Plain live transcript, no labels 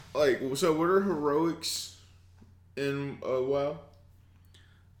Like, so what are heroics in WoW?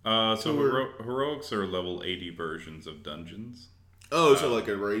 Heroics are level 80 versions of dungeons. Oh, so like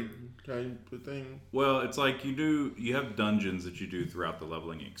a raid type of thing? Well, it's like you have dungeons that you do throughout the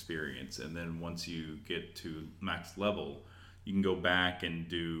leveling experience, and then once you get to max level, you can go back and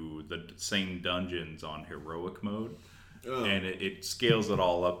do the same dungeons on heroic mode. Oh. And it scales it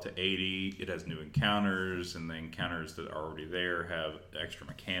all up to 80. It has new encounters, and the encounters that are already there have extra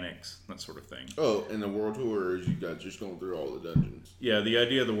mechanics, that sort of thing. Oh, and the World Tour is you guys just going through all the dungeons. Yeah, the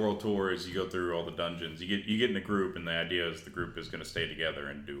idea of the World Tour is you go through all the dungeons. You get in a group, and the idea is the group is going to stay together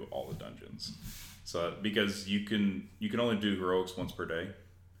and do all the dungeons. So because you can only do heroics once per day.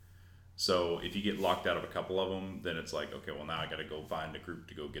 So if you get locked out of a couple of them, then it's like, okay, well now I got to go find a group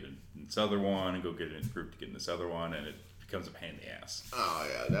to go get in this other one, and go get in a group to get in this other one, and it becomes a pain in the ass. Oh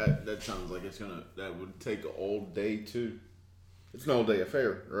yeah, that sounds like that would take all day too. It's an all day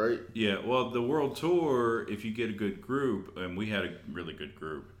affair, right? Yeah, well the World Tour, if you get a good group, and we had a really good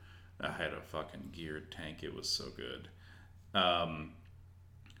group, I had a fucking geared tank, it was so good.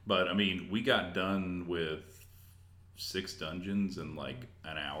 But I mean, we got done with 6 dungeons in like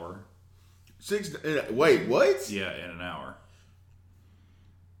an hour. 6? Wait, what? Yeah, in an hour.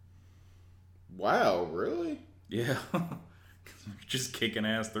 Wow, really? Yeah. Just kicking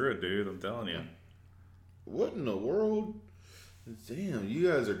ass through it, dude. I'm telling you. What in the world? Damn,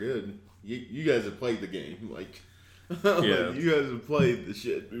 you guys are good. You guys have played the game. Like, yeah. Like you guys have played the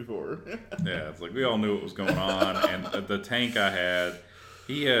shit before. Yeah, it's like we all knew what was going on. And the tank I had,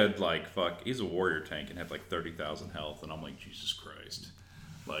 he had like, he's a warrior tank and had like 30,000 health. And I'm like, Jesus Christ.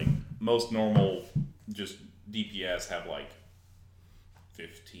 Like, most normal just DPS have like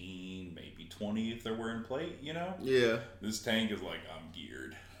 15, maybe 20 if they're wearing plate, you know? Yeah. This tank is like, I'm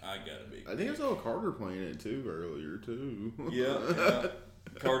geared. I gotta be. I think I saw Carter playing it too earlier too. Yeah.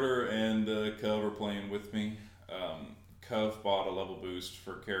 Carter and Cov are playing with me. Cov bought a level boost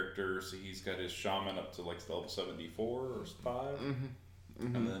for characters. So he's got his shaman up to like level 74 or 5. Mm-hmm.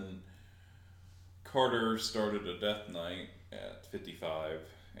 Mm-hmm. And then Carter started a Death Knight at 55.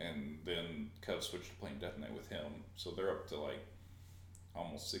 And then Cov switched to playing Death Knight with him. So they're up to like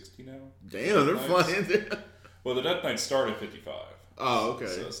almost 60 now. Damn, they're flying. Well, the Death Knights start at 55. Oh, okay.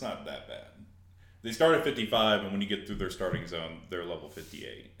 So it's not that bad. They start at 55, and when you get through their starting zone, they're level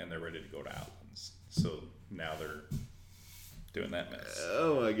 58, and they're ready to go to Outlands. So now they're doing that mess.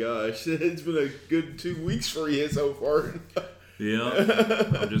 Oh my gosh, it's been a good 2 weeks for you so far.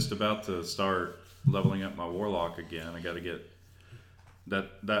 Yeah, I'm just about to start leveling up my Warlock again. I got to get...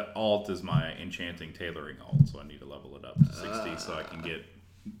 That alt is my enchanting tailoring alt, so I need to level it up to 60 so I can get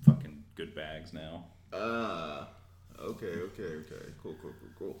fucking good bags now. Okay. Cool.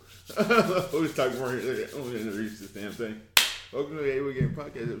 We'll just talk more. I'm going to introduce this damn thing. Welcome to the A-Way Game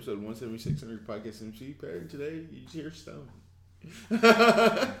Podcast, episode 176 under Podcast MC. Perry. Today, you hear Stone.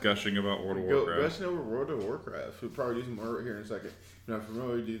 Gushing about World of Warcraft. Gushing over World of Warcraft. We'll probably do some more here in a second. If you're not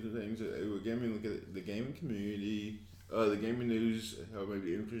familiar, we do the things at A-Way Gaming. Look at the gaming community, the gaming news, how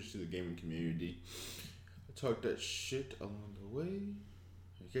maybe interest to the gaming community. I talk that shit along the way.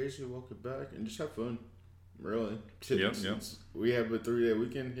 Occasionally walk it back and just have fun. Really. Yep. We have a 3-day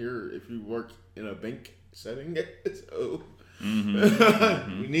weekend here if you work in a bank setting. So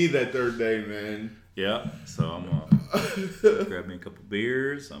we need that third day, man. Yeah. So I'm gonna grab me a couple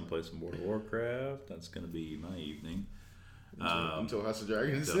beers. I'm gonna play some World of Warcraft. That's gonna be my evening. Until House of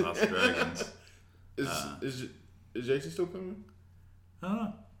Dragons. Until House of Dragons. Is Jason still coming? I don't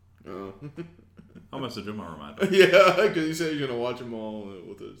know. Oh. I'll message him. I'll remind him. Yeah, because he said he's gonna watch them all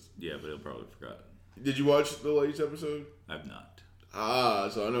with us. Yeah, but he'll probably forgot. Did you watch the latest episode? I've not.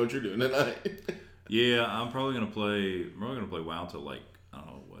 So I know what you're doing tonight. Yeah, I'm probably gonna play. We're gonna play WoW till like I don't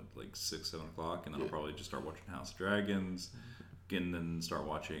know what, like 6-7 o'clock, and then I'll probably just start watching House of Dragons, and then start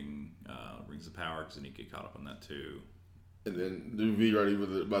watching Rings of Power because I need to get caught up on that too. And then be ready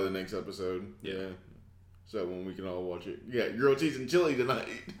by the next episode. Yeah. So when we can all watch it. Yeah, grilled cheese and chili tonight.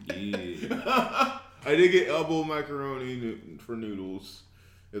 Yeah. I did get elbow macaroni for noodles.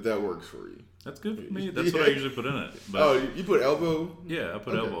 If that works for you. That's good for me. That's what I usually put in it. But you put elbow? Yeah, I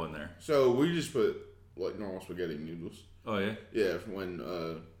put elbow in there. So we just put like normal spaghetti noodles. Oh yeah? Yeah, when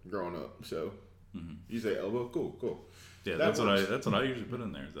growing up. So you say elbow? Cool. Yeah, that's what I usually put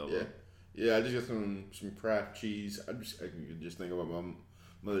in there is elbow. Yeah, I just got some Kraft cheese. I can just think about my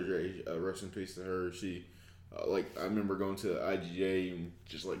mother Jay, rest in peace to her. She I remember going to IGA and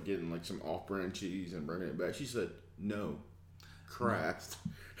just like getting like some off-brand cheese and bringing it back. She said, "No, Kraft."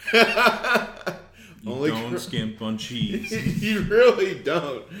 You don't skimp on cheese. You really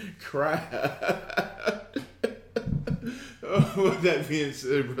don't. Kraft. With that being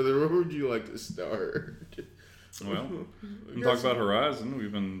said, brother, where would you like to start? Well, I'm talking about Horizon.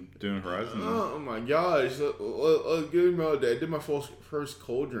 We've been doing Horizon. Oh my gosh! I did my first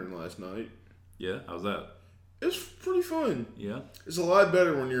cauldron last night. Yeah, how's that? It's pretty fun. Yeah, it's a lot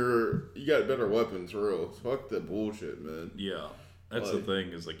better when you got better weapons, for real. Fuck that bullshit, man. Yeah, that's the thing.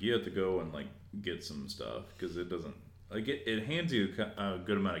 Is like you have to go and like get some stuff because it doesn't like it hands you a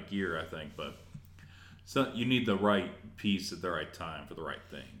good amount of gear, I think, but you need the right piece at the right time for the right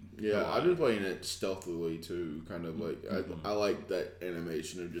thing. Yeah, I've been playing it stealthily too, kind of like I like that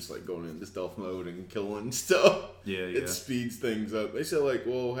animation of just like going into stealth mode and killing stuff. Yeah, It speeds things up. They said like,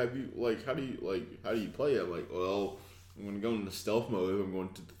 well, how do you play it? I'm like, well, I'm gonna go into stealth mode. I'm going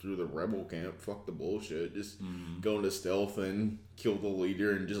through the rebel camp. Fuck the bullshit. Just go into stealth and kill the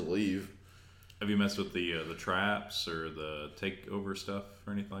leader and just leave. Have you messed with the traps or the takeover stuff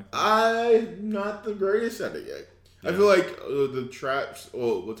or anything like that? I'm not the greatest at it yet. Yeah. I feel like the traps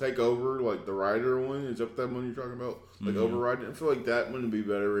will take over, like the rider one. Is that one you're talking about? Like overriding? I feel like that one would be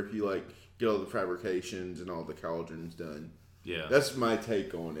better if you like get all the fabrications and all the cauldrons done. Yeah. That's my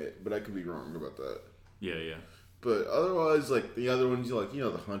take on it, but I could be wrong about that. Yeah. But otherwise, like the other ones, like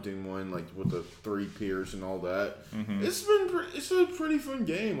the hunting one, like with the 3 piers and all that. It's a pretty fun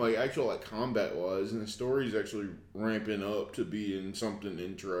game, like actual like combat wise, and the story's actually ramping up to being something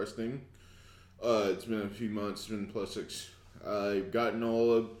interesting. It's been a few months. It's been +6. I've gotten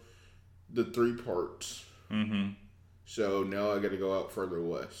all of the 3 parts. So now I got to go out further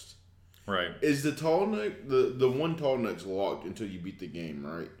west. Right. Is the tall neck the one tall neck's locked until you beat the game,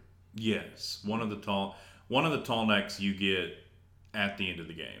 right? Yes. One of the tall necks you get at the end of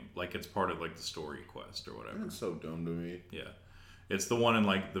the game. Like it's part of like the story quest or whatever. That's so dumb to me. Yeah. It's the one in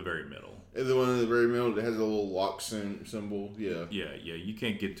like the very middle. And the one in the very middle that has a little lock symbol. Yeah. Yeah. You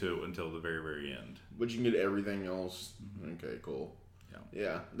can't get to it until the very, very end. But you can get everything else. Okay, cool.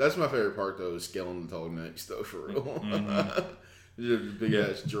 Yeah. That's my favorite part though, is scaling the tall necks though, for real. Just a big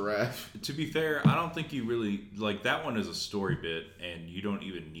ass giraffe. To be fair, I don't think you really like that one is a story bit, and you don't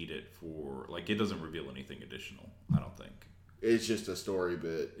even need it for like it doesn't reveal anything additional. I don't think it's just a story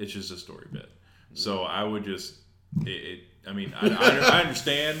bit. It's just a story bit. So I would just I mean, I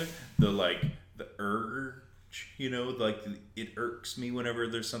understand the urge, like it irks me whenever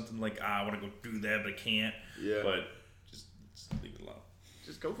there's something like I want to go do that but I can't. Yeah. But just leave it alone.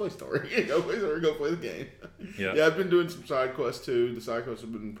 Just go play story. Go play story. Go play the game. Yeah. Yeah, I've been doing some side quests too. The side quests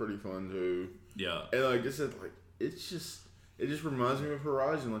have been pretty fun too. Yeah. And like I said, like it just reminds me of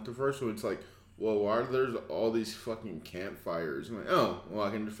Horizon. Like the first one, it's like, well, why are there all these fucking campfires? I'm like, oh, well,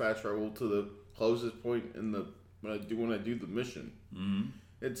 I can just fast travel to the closest point in the when I do the mission.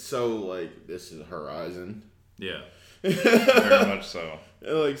 It's so like this is Horizon. Yeah. Very much so.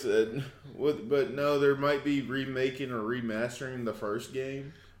 And like I said, but no, there might be remaking or remastering the first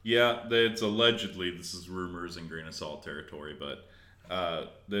game. Yeah, it's allegedly, this is rumors in Grain of Salt territory, but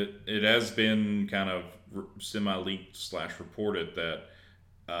that it has been kind of semi-leaked / reported that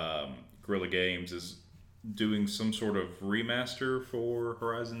Guerrilla Games is doing some sort of remaster for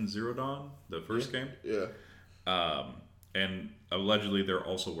Horizon Zero Dawn, the first game. Yeah. And allegedly they're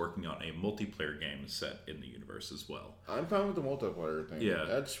also working on a multiplayer game set in the universe as well. I'm fine with the multiplayer thing. Yeah.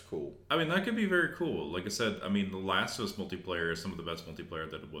 That's cool. I mean, that could be very cool. Like I said, I mean, The Last of Us multiplayer is some of the best multiplayer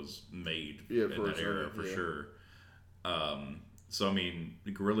that was made in that era, for sure. So, I mean,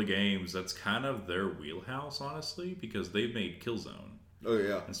 Guerrilla Games, that's kind of their wheelhouse, honestly, because they've made Killzone. Oh,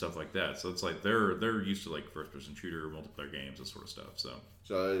 yeah. And stuff like that. So it's like they're used to like first-person shooter, multiplayer games, that sort of stuff. So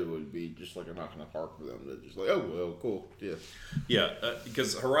it would be just like a knock in the park for them. They're just like, oh, well, cool. Yeah. Yeah,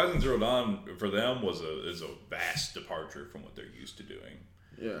 because Horizon Zero Dawn, for them, is a vast departure from what they're used to doing.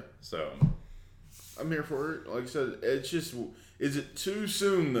 Yeah. So I'm here for it. Like I said, it's just, is it too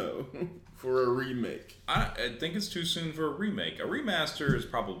soon, though, for a remake? I think it's too soon for a remake. A remaster is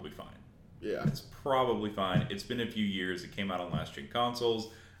probably fine. Yeah. It's probably fine. It's been a few years. It came out on last-gen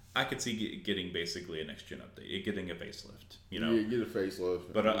consoles. I could see getting basically a next-gen update. Getting a facelift, Yeah, get a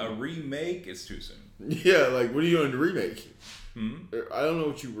facelift. But a remake is too soon. Yeah, like, what are you going to remake? I don't know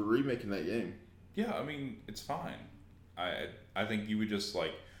what you were remaking that game. Yeah, I mean, it's fine. I think you would just,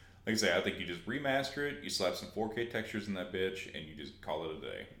 like I say, I think you just remaster it, you slap some 4K textures in that bitch, and you just call it a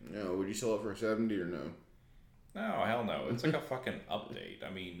day. Yeah, would you sell it for 70 or no? No, hell no. It's like a fucking update.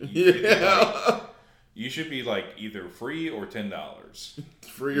 I mean, you should be like either free or $10.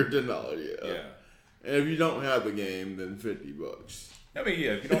 Free or $10, yeah. Yeah. And if you don't have the game, then $50. I mean,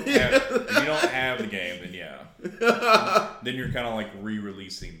 yeah. If you don't have the game, then yeah. Then you're kind of like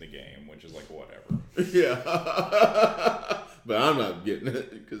re-releasing the game, which is like whatever. Yeah. But I'm not getting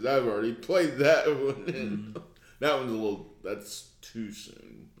it because I've already played that one. That one's that's too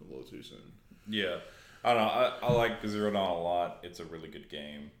soon. A little too soon. Yeah. I don't know. I like Zero Dawn a lot. It's a really good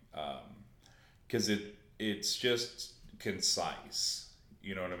game. Because it's just concise.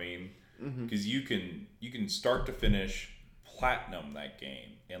 You know what I mean? Because you can start to finish platinum that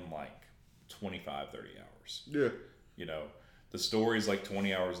game in like 25, 30 hours. Yeah. You know, the story's like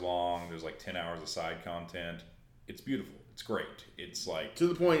 20 hours long. There's like 10 hours of side content. It's beautiful. It's great. It's like to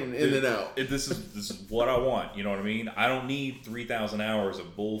the point and in and out. This is what I want. You know what I mean? I don't need 3,000 hours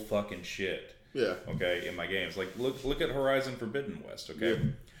of bull fucking shit. Yeah. Okay, in my games. Like look at Horizon Forbidden West, okay? Yeah.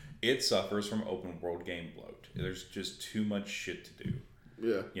 It suffers from open world game bloat. There's just too much shit to do.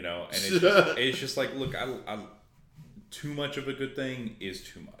 Yeah. You know, and it's just like, look, I too much of a good thing is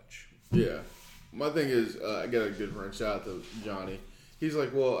too much. Yeah. My thing is, I got a good friend. Shout out to Johnny. He's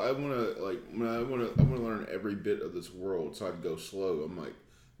like, well, I want to learn every bit of this world, so I'd go slow. I'm like,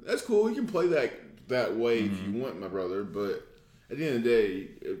 that's cool. You can play that way if you want, my brother. But at the end of the day,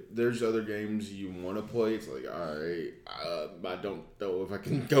 if there's other games you want to play, it's like, all right, I don't know if I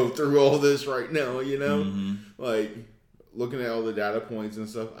can go through all this right now. You know, like looking at all the data points and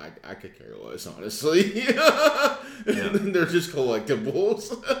stuff, I could care less, honestly. And they're just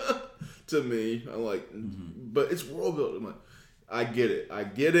collectibles to me. I'm like, but it's world building. I'm like, I get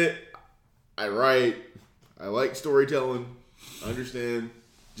it. I write. I like storytelling. I understand.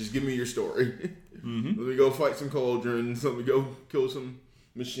 Just give me your story. Let me go fight some cauldrons. Let me go kill some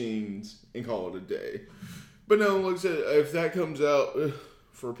machines and call it a day. But no, like I said, if that comes out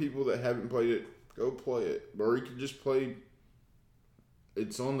for people that haven't played it, go play it. Or you can just play.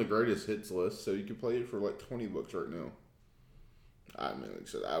 It's on the greatest hits list, so you can play it for like $20 right now. I mean, like I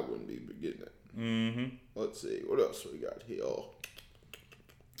said, I wouldn't be getting it. Let's see. What else we got here?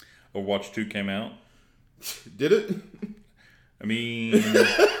 Overwatch 2 came out. Did it? I mean,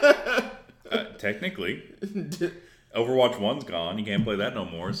 technically. Overwatch 1's gone. You can't play that no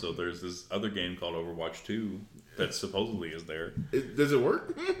more. So there's this other game called Overwatch 2 that supposedly is there. Does it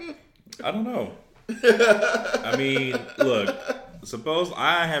work? I don't know. I mean, look. Suppose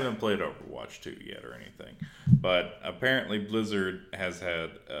I haven't played Overwatch 2 yet or anything. But apparently Blizzard has had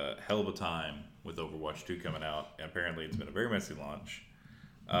a hell of a time with Overwatch 2 coming out. And apparently it's been a very messy launch.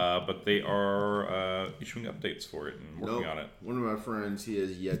 But they are issuing updates for it and working on it. One of my friends, he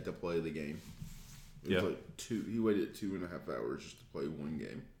has yet to play the game. He waited 2.5 hours just to play one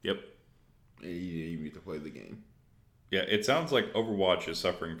game. Yep. And he didn't even get to play the game. Yeah, it sounds like Overwatch is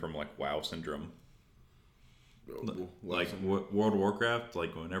suffering from like WoW syndrome. Like World of Warcraft,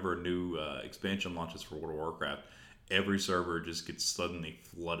 like whenever a new expansion launches for World of Warcraft, every server just gets suddenly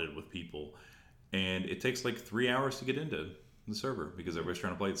flooded with people. And it takes like 3 hours to get into the server because everybody's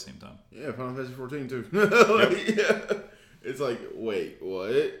trying to play at the same time. Yeah, Final Fantasy 14 too. Yeah. It's like, wait,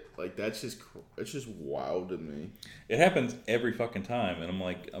 what? Like that's just wild to me. It happens every fucking time, and I'm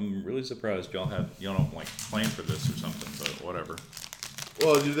like, I'm really surprised y'all don't like plan for this or something, but whatever.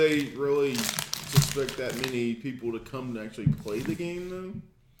 Well, do they really suspect that many people to come to actually play the game though?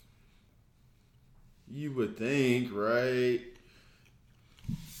 You would think, right?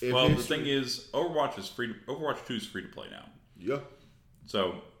 Well, the thing is, Overwatch 2 is free to play now. Yeah.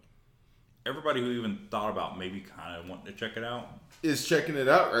 So everybody who even thought about maybe kind of wanting to check it out is checking it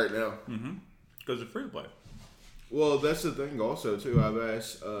out right now. Because it's free to play. Well, that's the thing also too. I've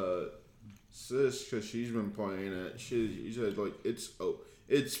asked sis because she's been playing it. She said like it's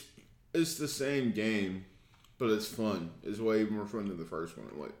the same game, but it's fun. It's way more fun than the first one.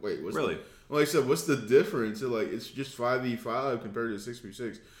 I'm like, wait, what's really? Like I said, what's the difference? So like, it's just 5v5 compared to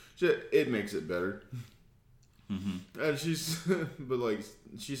 6v6. It makes it better. And but like,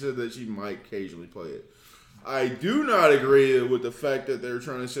 she said that she might occasionally play it. I do not agree with the fact that they're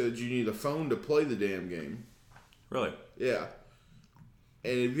trying to say that you need a phone to play the damn game. Really? Yeah.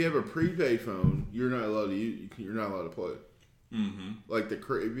 And if you have a prepaid phone, you're not allowed to play it. Like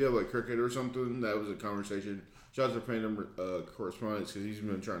if you have like cricket or something, that was a conversation. Shout out to Phantom Correspondence because he's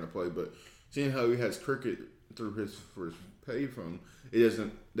been trying to play, but seeing how he has cricket for his pay phone,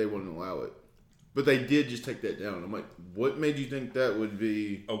 they wouldn't allow it. But they did just take that down. I'm like, what made you think that would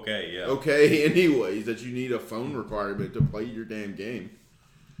be okay? Yeah. Okay, anyways, that you need a phone requirement to play your damn game.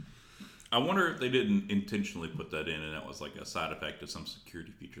 I wonder if they didn't intentionally put that in, and that was like a side effect of some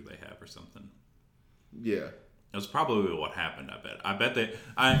security feature they have or something. Yeah. That's probably what happened. I bet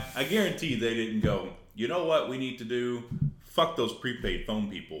I guarantee they didn't go, you know what we need to do? Fuck those prepaid phone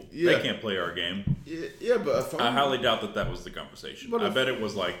people. Yeah. They can't play our game. Yeah, but a phone... I highly doubt that was the conversation. I bet it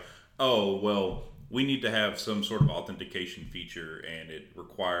was like, oh, well, we need to have some sort of authentication feature, and it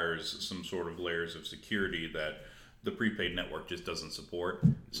requires some sort of layers of security that the prepaid network just doesn't support.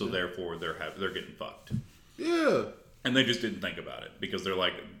 So therefore, they're getting fucked. Yeah. And they just didn't think about it because they're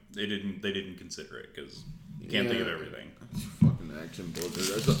like they didn't consider it because you can't think of everything. It's fucking Action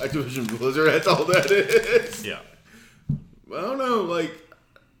Blizzard. That's Activision Blizzard. That's all that is. Yeah. I don't know. Like,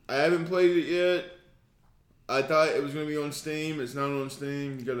 I haven't played it yet. I thought it was gonna be on Steam. It's not on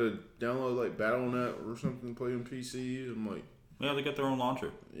Steam. You gotta download like Battle.net or something to play on PC. I'm like, Yeah, they got their own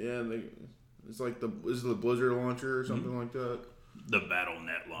launcher. yeah, it's like the Blizzard launcher or something like that. The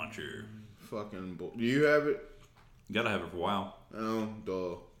Battle.net launcher. Fucking. Do you have it? You gotta have it for a while. Oh,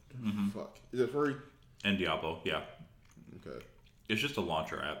 duh. Fuck. Is it free? And Diablo, yeah. Okay. It's just a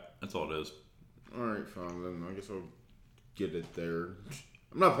launcher app. That's all it is. All right, fine then. I guess I'll get it there.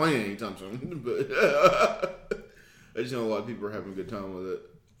 I'm not playing it anytime soon, but I just know a lot of people are having a good time with it.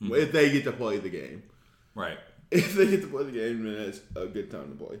 If they get to play the game. Right. If they get to play the game, then it's a good time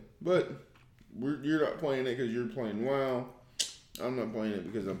to play. But you're not playing it because you're playing WoW. I'm not playing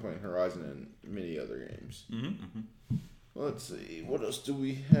it because I'm playing Horizon and many other games. Let's see. What else do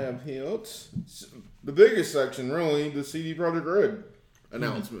we have here? It's the biggest section, really, the CD Projekt Red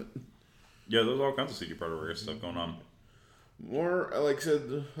announcement. Yeah, there's all kinds of CD Projekt Red stuff going on. More, like I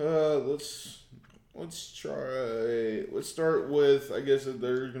said, let's try. Let's start with, I guess that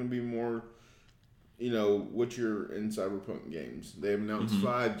there's going to be more, Witcher and Cyberpunk games. They have announced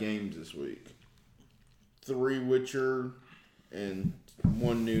 5 games this week. 3 Witcher and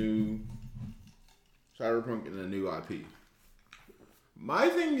 1 new Cyberpunk and a new IP. My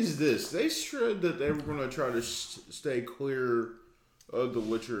thing is this. They said that they were going to try to stay clear of The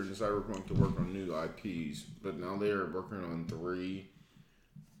Witcher and Cyberpunk to work on new IPs, but now they are working on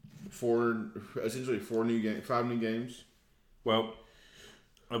 5 new games. Well,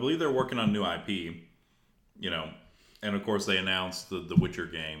 I believe they're working on new IP, and of course they announced the Witcher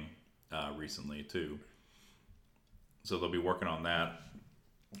game recently too. So they'll be working on that,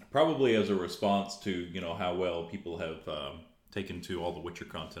 probably as a response to how well people have taken to all the Witcher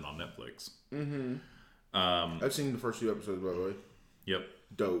content on Netflix. I've seen the first 2 episodes, by the way. Yep.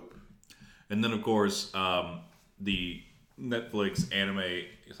 Dope. And then, of course, the Netflix anime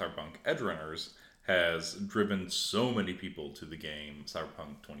Cyberpunk Edgerunners has driven so many people to the game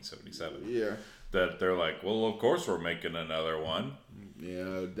Cyberpunk 2077. Yeah. That they're like, well, of course we're making another one.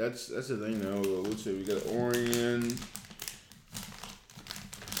 Yeah, that's the thing now. Let's see, we got Orion,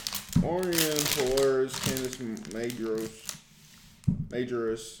 Polaris, Canis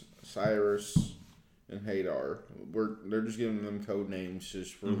Majoris, Cyrus, and Hadar. They're just giving them code names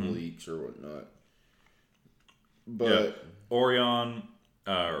just for leaks or whatnot. But Orion,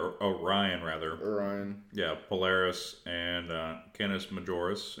 Orion rather. Orion. Yeah, Polaris and Canis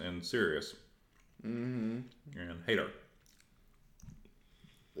Majoris and Sirius. And Hadar.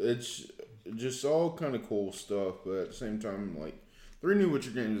 It's just all kind of cool stuff, but at the same time, like, 3 new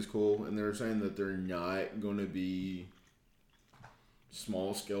Witcher games is cool, and they're saying that they're not going to be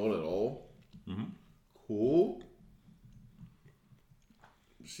small scale at all. Cool.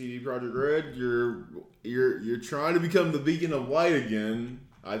 CD Projekt Red, you're trying to become the beacon of light again.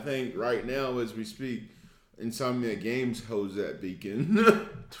 I think right now, as we speak, Insomnia Games holds that beacon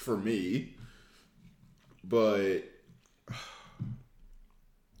for me. But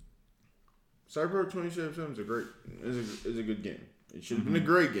Cyberpunk 2077 is a good game. It should have been a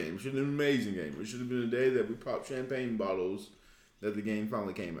great game. It should have been an amazing game. It should have been a day that we popped champagne bottles that the game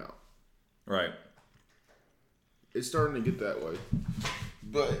finally came out. Right. It's starting to get that way.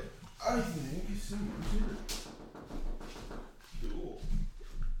 But I think it's similar here. Cool.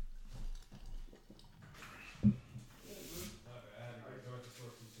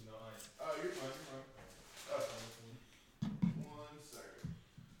 Oh, you're fine. One second.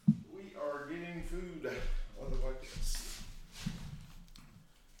 We are getting food on the podcast.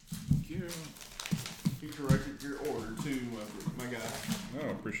 You corrected your order too, my guy. Oh, I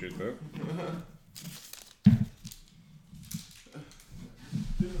appreciate that.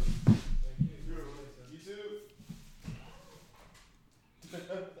 You too.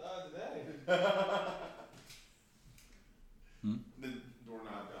 The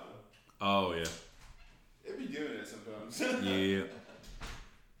doorknob got him. Oh, yeah. It be doing it sometimes. Yeah.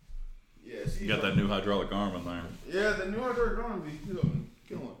 Yeah, see, You got that new hydraulic arm in there. Yeah, the new hydraulic arm be killing.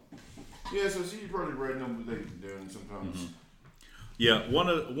 Yeah, so see, you probably read know what they've been doing sometimes. Yeah, one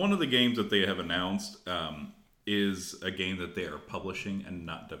of the games that they have announced is a game that they are publishing and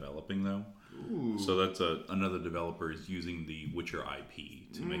not developing, though. Ooh. So that's another developer is using the Witcher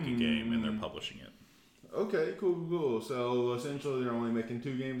IP to make a game, and they're publishing it. Okay, cool. So essentially, they're only making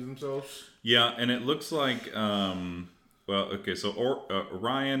 2 games themselves. Yeah, and it looks like so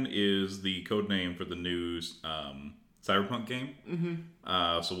Orion is the code name for the new Cyberpunk game.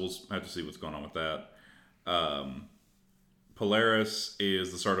 So we'll have to see what's going on with that. Polaris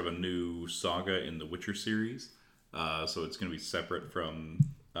is the start of a new saga in the Witcher series. So it's going to be separate from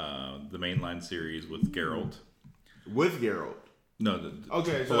the mainline series with Geralt. With Geralt? No,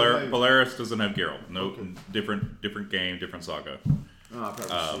 okay. Polaris doesn't have Geralt. No, okay. different game, different saga. Oh,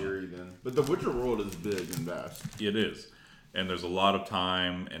 probably Ciri then. But the Witcher world is big and vast. It is. And there's a lot of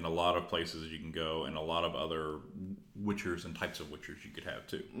time and a lot of places you can go and a lot of other Witchers and types of Witchers you could have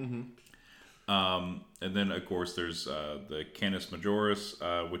too. And then, of course, there's the Canis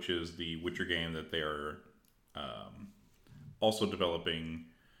Majoris, which is the Witcher game that they are also developing,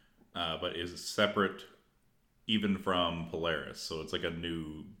 but is separate even from Polaris. So it's like a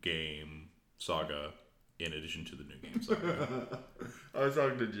new game saga in addition to the new game saga. I was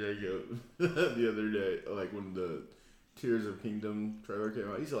talking to Jacob the other day, like when the Tears of Kingdom trailer came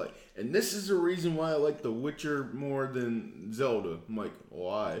out. He's like, and this is the reason why I like The Witcher more than Zelda. I'm like,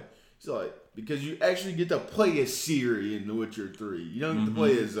 why? He's like, because you actually get to play as Ciri in The Witcher 3. You don't get to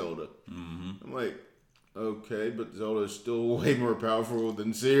play as Zelda. I'm like, okay, but Zelda is still way more powerful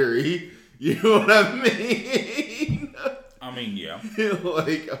than Ciri. You know what I mean? I mean, yeah.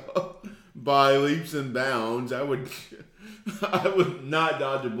 Like, by leaps and bounds, I would not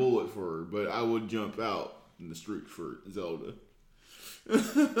dodge a bullet for her, but I would jump out in the street for Zelda.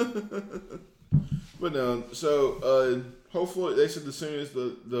 But no, so hopefully they said the soonest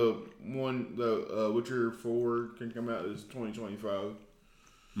the Witcher 4 can come out is 2025.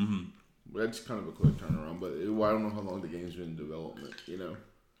 That's kind of a quick turnaround, but I don't know how long the game's been in development. You know.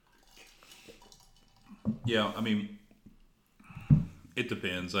 Yeah, I mean, it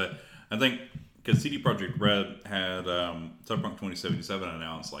depends. I think because CD Projekt Red had Cyberpunk 2077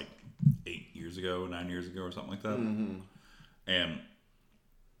 announced like 9 years ago or something like that, and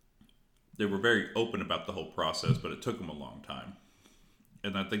they were very open about the whole process, but it took them a long time.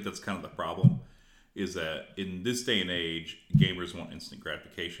 And I think that's kind of the problem, is that in this day and age, gamers want instant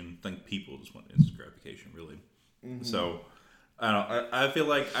gratification. I think people just want instant gratification, really. So I don't know. I feel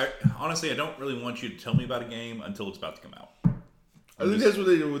like honestly, I don't really want you to tell me about a game until it's about to come out. I think that's what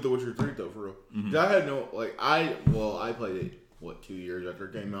they did with The Witcher 3, though, for real. I had no, like, I played it, 2 years after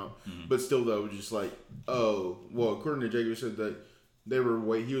it came out? But still, though, it was just like, according to Jacob, said that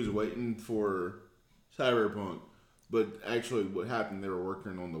he was waiting for Cyberpunk, but actually what happened, they were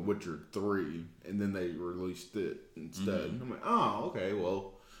working on The Witcher 3, and then they released it instead. I'm like, oh, okay,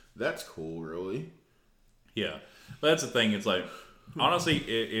 well, that's cool, really. Yeah, but that's the thing, it's like, honestly,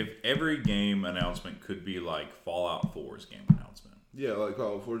 if every game announcement could be like Fallout 4's game announcement. Yeah, like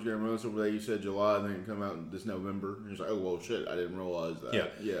Fallout 4's game announcement where you said July and then it come out this November. And it's like, oh, well, shit, I didn't realize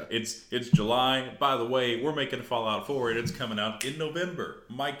that. Yeah. It's July. By the way, we're making a Fallout 4 and it's coming out in November.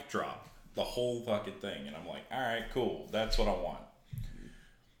 Mic drop. The whole fucking thing. And I'm like, all right, cool. That's what I want.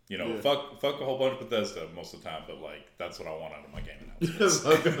 You know, fuck a whole bunch of Bethesda most of the time, but like, that's what I want out of my game announcements.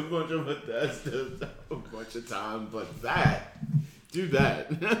 Fuck a bunch of Bethesda a bunch of time, but do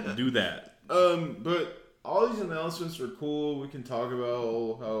that. Do that. But all these announcements are cool. We can talk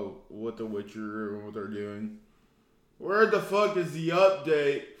about what The Witcher and what they're doing. Where the fuck is the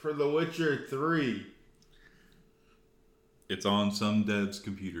update for The Witcher 3? It's on some dev's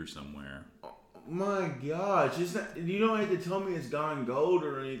computer somewhere. Oh, my gosh. You don't have to tell me it's gone gold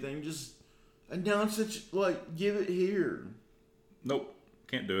or anything. Just announce it. Like, give it here. Nope.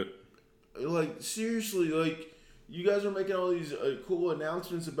 Can't do it. Like, seriously, like, you guys are making all these cool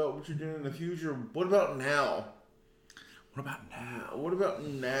announcements about what you're doing in the future. What about now? What about now? What about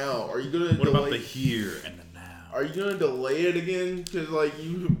now? Are you gonna? What about the here and the now? Are you gonna delay it again? Because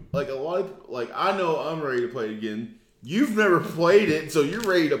a lot of I know I'm ready to play it again. You've never played it, so you're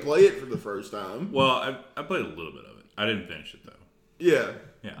ready to play it for the first time. Well, I played a little bit of it. I didn't finish it though. Yeah.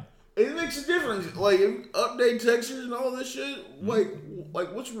 Yeah. It makes a difference. Like, update textures and all this shit.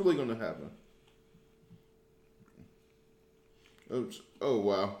 Like what's really gonna happen? Oops. Oh,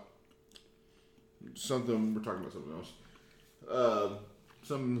 wow. We're talking about something else.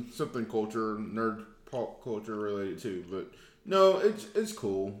 Something culture, nerd pop culture related too. But no, it's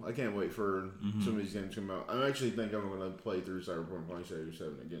cool. I can't wait for some of these games to come out. I actually think I'm going to play through Cyberpunk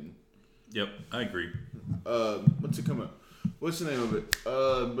 2077 again. Yep, I agree. What's it come out? What's the name of it?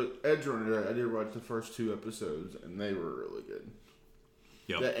 But Edgerunner, I did watch the first 2 episodes, and they were really good.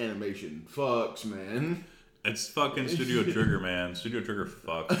 Yep. That animation fucks, man. It's fucking Studio Trigger, man. Studio Trigger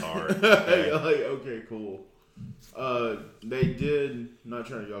fucks hard. Okay? Okay, cool. They did, not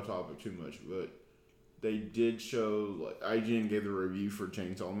trying to get off topic too much, but they did show, IGN gave the review for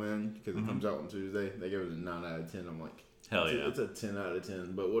Chainsaw Man, because it comes out on Tuesday. They gave it a 9 out of 10. I'm like, hell yeah. It's a 10 out of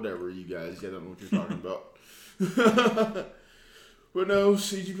 10, but whatever, you guys. I don't know what you're talking about. But no,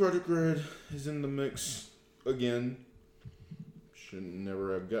 CD Projekt Red is in the mix. again, should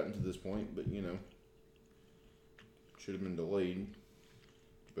never have gotten to this point, but should have been delayed.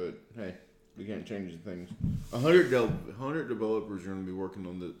 But hey, we can't change the things. 100 developers are going to be working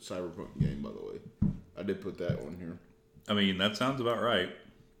on the Cyberpunk game, by the way. I did put that on here. I mean, that sounds about right.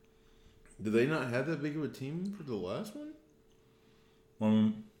 Did they not have that big of a team for the last one?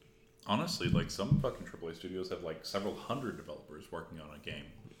 Well, honestly, like some fucking AAA studios have like several hundred developers working on a game.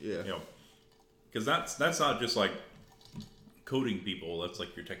 Yeah. Because that's not just like coding people. That's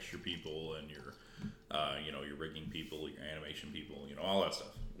like your texture people and your, your rigging people, your animation people, all that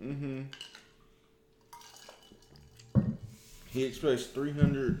stuff. Mm-hmm. He expects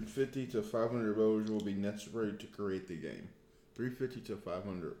 350 to 500 voters will be necessary to create the game. 350 to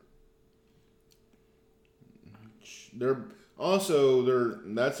 500.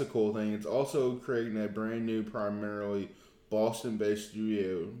 That's a cool thing. It's also creating a brand new, primarily Boston-based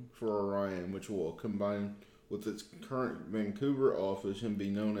studio for Orion, which will combine with its current Vancouver office and be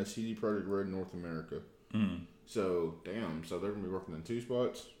known as CD Projekt Red North America. Mm. So, damn. So they're going to be working in 2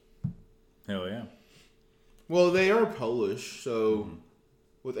 spots? Hell yeah. Well, they are Polish, so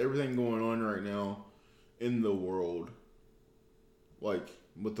with everything going on right now in the world, like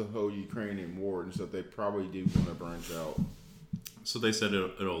with the whole Ukrainian war and stuff, they probably do want to branch out. So they said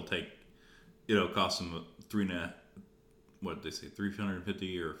it'll cost them $350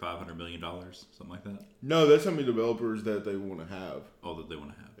 or $500 million, something like that. No, that's how many developers that they want to have. Oh, that they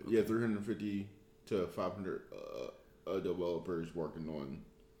want to have. Okay. Yeah, 350 to 500 developers working on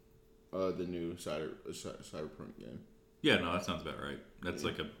the new Cyberpunk game. Yeah, no, that sounds about right. That's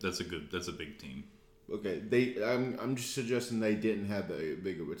that's a big team. Okay, I'm just suggesting they didn't have that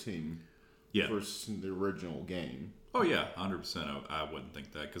big of a team. Yeah. For the original game. Oh yeah, 100%. I wouldn't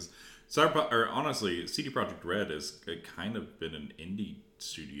think that because honestly, CD Projekt Red has kind of been an indie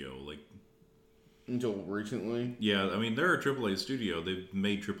studio until recently. Yeah, I mean they're a AAA studio. They've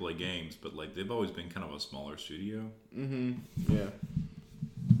made AAA games, but they've always been kind of a smaller studio. Mm-hmm. Yeah.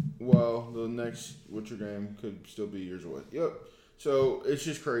 Well, the next Witcher game could still be years away. Yep. So it's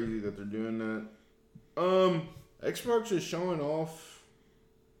just crazy that they're doing that. Xbox is showing off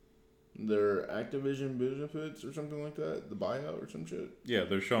their Activision benefits or something like that, the buyout or some shit. Yeah,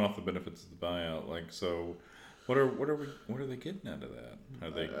 they're showing off the benefits of the buyout. So, what are they getting out of that?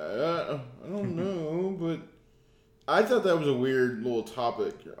 Are they? I don't know, but I thought that was a weird little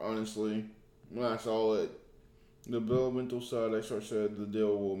topic. Honestly, when I saw it, the developmental side, Xbox said the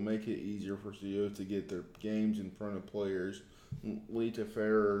deal will make it easier for studios to get their games in front of players, lead to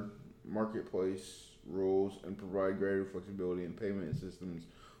fairer marketplace rules, and provide greater flexibility in payment systems,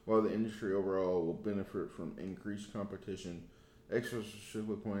 while the industry overall will benefit from increased competition. Xbox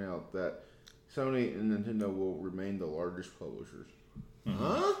specifically pointed out that Sony and Nintendo will remain the largest publishers. Mm-hmm.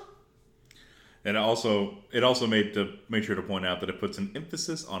 Huh? And it also made sure to point out that it puts an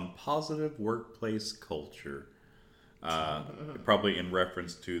emphasis on positive workplace culture. Probably in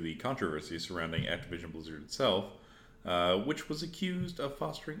reference to the controversy surrounding Activision Blizzard itself, which was accused of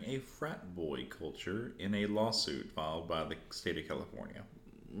fostering a frat boy culture in a lawsuit filed by the state of California.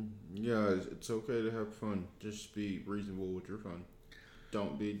 Yeah, it's okay to have fun. Just be reasonable with your fun.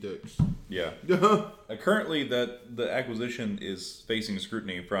 Don't be dicks. Yeah. Currently, the acquisition is facing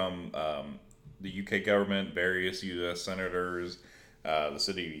scrutiny from the UK government, various US senators, the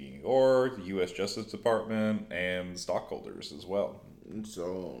city of New York, the US Justice Department, and stockholders as well.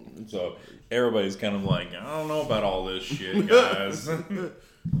 So everybody's kind of like, I don't know about all this shit, guys. I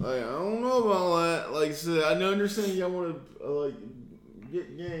don't know about that. Like I said, I understand y'all want to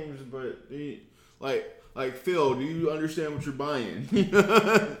get games, but Phil, do you understand what you're buying?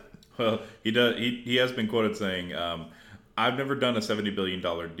 Well, he does. He has been quoted saying, "I've never done a $70 billion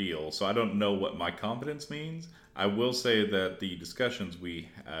deal, so I don't know what my confidence means. I will say that the discussions we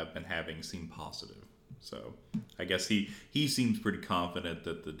have been having seem positive." So I guess he seems pretty confident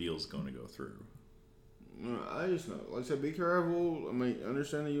that the deal's going to go through. I just know, like I said, be careful. I mean,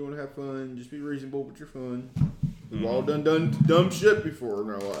 understand that you want to have fun. Just be reasonable with your fun. We've all done dumb shit before in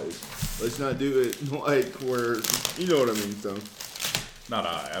our life. Let's not do it where, you know what I mean, so. Not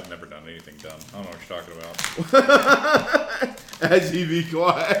I. I've never done anything dumb. I don't know what you're talking about. As he be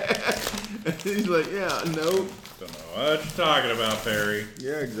quiet. He's like, yeah, no. Don't know what you're talking about, Perry.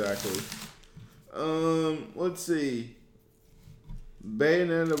 Yeah, exactly. Let's see.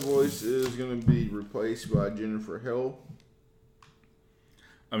 Bayonetta voice is going to be replaced by Jennifer Hale.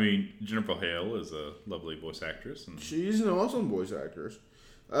 I mean, Jennifer Hale is a lovely voice actress. And she's an awesome voice actress.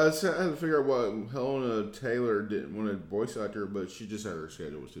 I had to figure out why Helena Taylor didn't want to voice actor, but she just had her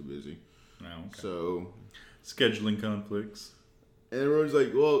schedule was too busy. Oh, okay. So, scheduling conflicts. And everyone's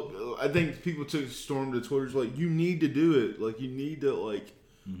like, well, I think people took storm to Twitter's like, you need to do it. Like, you need to, like,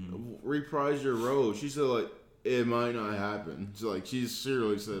 reprise your role. She said, like, it might not happen. So, like, she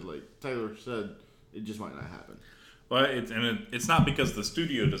seriously said, like, Taylor said, it just might not happen. Well, it's not because the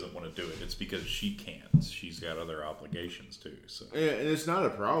studio doesn't want to do it. It's because she can't. She's got other obligations, too. So. And it's not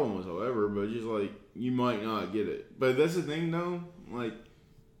a problem whatsoever, but just, like, you might not get it. But that's the thing, though. Like,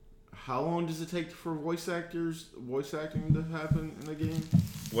 how long does it take for voice acting to happen in the game?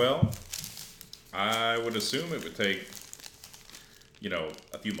 Well, I would assume it would take, a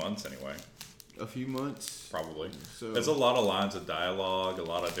few months anyway. A few months? Probably. So, there's a lot of lines of dialogue, a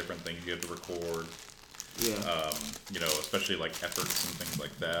lot of different things you have to record. Yeah. Especially like efforts and things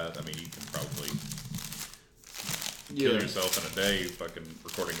like that. I mean, you can probably kill yourself in a day fucking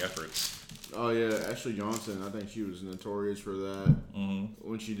recording efforts. Oh yeah, Ashley Johnson. I think she was notorious for that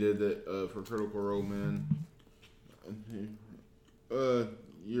when she did that for Critical Role, man. But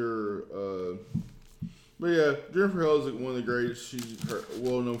yeah, Jennifer Hale is like one of the greatest. She's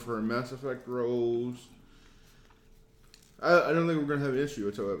well known for her Mass Effect roles. I don't think we're gonna have an issue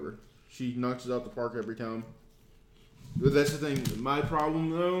whatsoever. She knocks it out the park every time. But that's the thing. My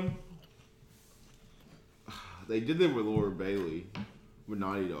problem though, they did that with Laura Bailey. With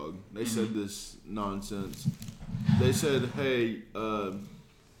Naughty Dog. They said this nonsense. They said, hey,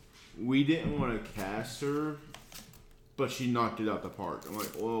 we didn't want to cast her, but she knocked it out the park. I'm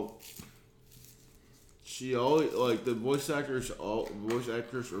like, well, she always, like, the voice actor always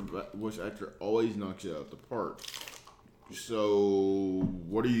knocks it out the park. So,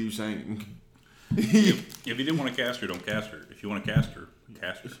 what are you saying? If you didn't want to cast her, don't cast her. If you want to cast her,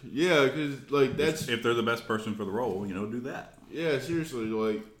 cast her. Yeah, because, like, that's... If they're the best person for the role, do that. Yeah, seriously,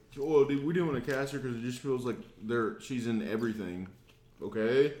 like, well, we didn't want to cast her because it just feels like she's in everything.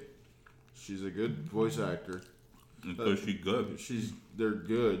 Okay? She's a good voice actor. Because she's good. They're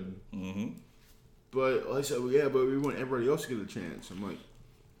good. Mm-hmm. But, like I said, but we want everybody else to get a chance. I'm like,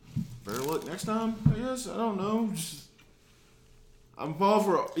 better luck next time, I guess? I don't know. I'm falling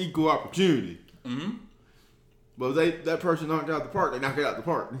for equal opportunity. Mm-hmm. But if that person knocked it out the park, they knock it out the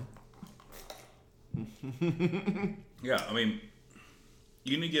park. Yeah, I mean,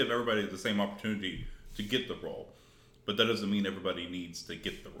 you need to give everybody the same opportunity to get the role, but that doesn't mean everybody needs to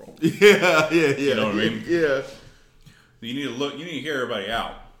get the role. Yeah. You know what I mean? Yeah. You need to hear everybody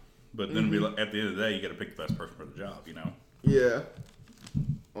out, but then at the end of the day, you got to pick the best person for the job. Yeah.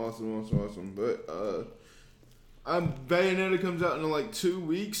 Awesome. But Bayonetta comes out in like 2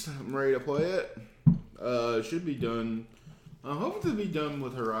 weeks. I'm ready to play it. Should be done. I'm hoping to be done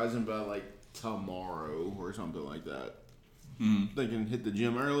with Horizon by like tomorrow or something like that. They can hit the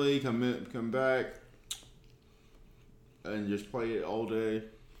gym early, come back, and just play it all day,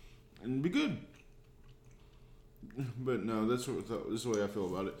 and be good. But no, this is the way I feel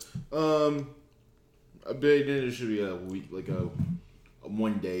about it. A big dinner should be a week, like a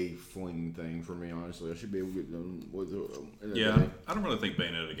 1 day fling thing for me. Honestly, I should be able to get done with it. Yeah, I don't really think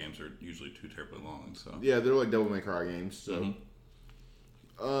Bayonetta games are usually too terribly long. So yeah, they're like Devil May Cry games. So.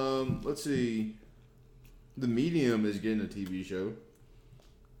 Let's see. The Medium is getting a TV show.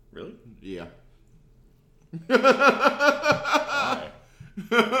 Really? Yeah. Why?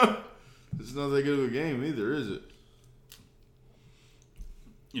 It's not that good of a game either, is it?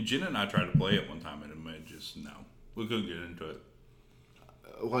 Jen and I tried to play it one time and it just, no. We couldn't get into it.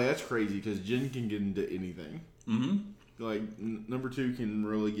 Well, that's crazy because Jen can get into anything. Mm-hmm. Like, number 2 can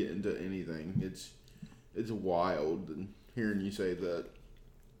really get into anything. It's wild hearing you say that.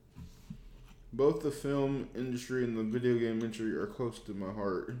 Both the film industry and the video game industry are close to my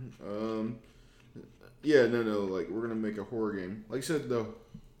heart. Like, we're gonna make a horror game. Like I said, the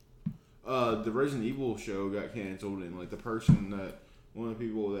Resident Evil show got canceled, and like one of the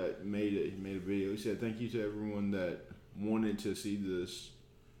people that made it, he made a video. He said, "Thank you to everyone that wanted to see this.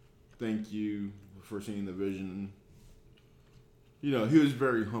 Thank you for seeing the vision." He was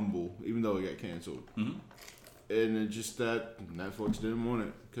very humble, even though it got canceled. Mm-hmm. And it's just that Netflix didn't want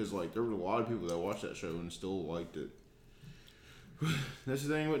it. Because, like, there were a lot of people that watched that show and still liked it. That's the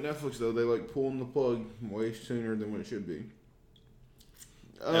thing with Netflix, though. They like pulling the plug way sooner than what it should be.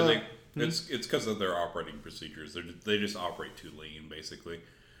 It's because of their operating procedures. They just operate too lean, basically.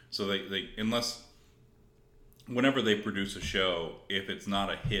 So they unless whenever they produce a show, if it's not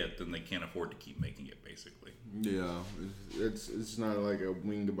a hit, then they can't afford to keep making it, basically. Yeah, it's not like a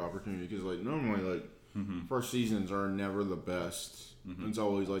winged opportunity because like normally like first seasons are never the best. Mm-hmm. It's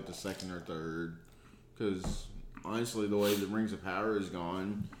always like the second or third because honestly, the way the Rings of Power is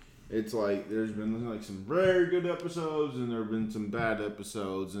gone, it's like there's been like some very good episodes and there have been some bad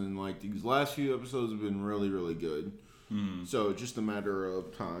episodes, and like these last few episodes have been really, really good. So just a matter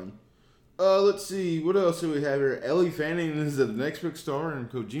of time. Let's see. What else do we have here? Ellie Fanning is the next big star in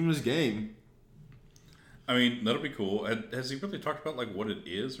Kojima's game. I mean, that'll be cool. Has he really talked about like what it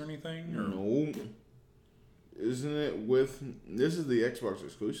is or anything? Or? No. Isn't it with... This is the Xbox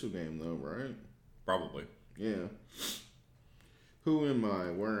exclusive game, though, right? Probably. Yeah. Who am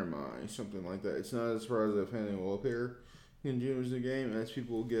I? Where am I? Something like that. It's not as surprising that Fanning will appear in Kojima's new game, as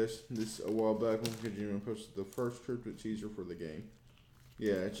people guessed this a while back when Kojima posted the first cryptic teaser for the game.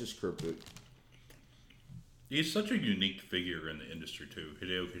 Yeah, it's just cryptic. He's such a unique figure in the industry, too.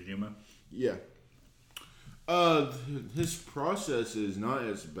 Hideo Kojima. Yeah. His process is not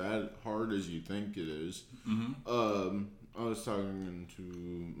as hard as you think it is. Mm-hmm. I was talking to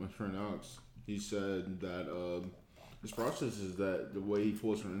my friend Alex. He said that his process is that the way he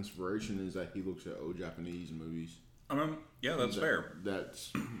pulls from inspiration is that he looks at old Japanese movies. Yeah, that's fair.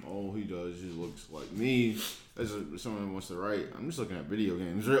 That's all he does. He looks like me. As someone who wants to write, I'm just looking at video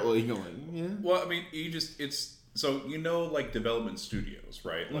games. Really going, yeah. Well, I mean, it's so like development studios,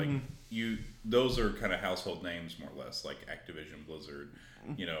 right? Like those are kind of household names more or less, like Activision, Blizzard,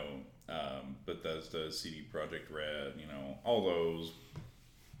 Bethesda, CD Projekt Red, all those.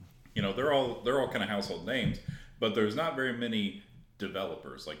 They're all kind of household names, but there's not very many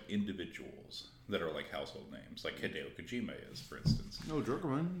developers, like individuals, that are like household names, like Hideo Kojima is, for instance. No,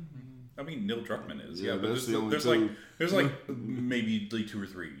 Druckmann. I mean, Neil Druckmann is, yeah, but there's like maybe 2 or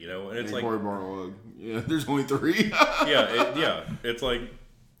 3, and it's like there's only 3. It's like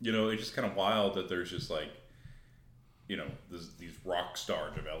it's just kind of wild that there's just like these rock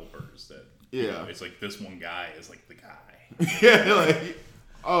star developers that it's like this one guy is like the guy.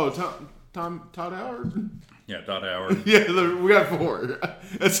 Todd Howard. Yeah, Todd Howard. Yeah, we got 4.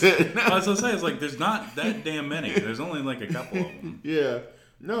 That's it. I was gonna say, it's like there's not that damn many. There's only like a couple of them. Yeah.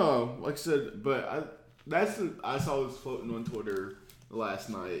 No, like I said, but I saw this floating on Twitter last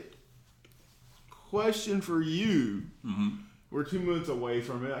night. Question for you. Mm-hmm. We're 2 minutes away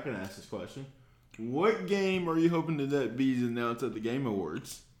from it. I can ask this question. What game are you hoping that be announced at the Game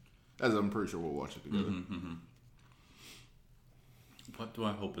Awards? As I'm pretty sure we'll watch it together. Mm-hmm, mm-hmm. What do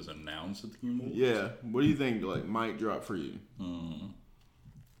I hope is announced at the Game Awards? Yeah. What do you think might drop for you?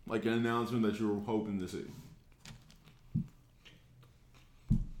 Like an announcement that you were hoping to see.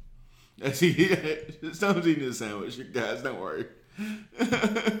 Someone's eating a sandwich, guys. Don't worry.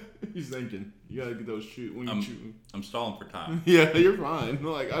 He's thinking. You gotta get those when you chew. I'm stalling for time. Yeah, you're fine.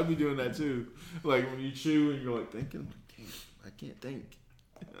 Like I'd be doing that too. Like when you chew and you're like thinking, I can't think.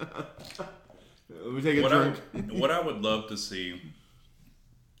 Let me take a drink. What I would love to see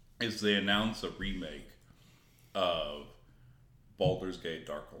is they announce a remake of Baldur's Gate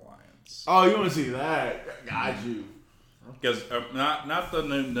Dark Alliance. Oh, you want to see that? Got you. Because not the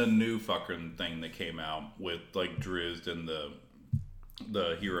new fucking thing that came out with like Drizzt and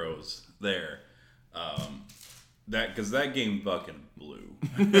the heroes there. Because that game fucking blew.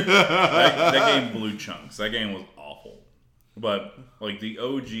 that game blew chunks. That game was awful. But like the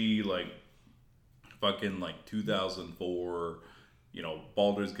OG like fucking like 2004,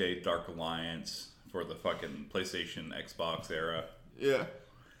 Baldur's Gate Dark Alliance for the fucking PlayStation Xbox era. Yeah.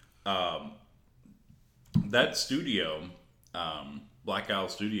 That studio, Black Isle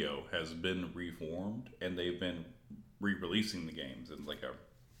Studio, has been reformed, and they've been re-releasing the games in like a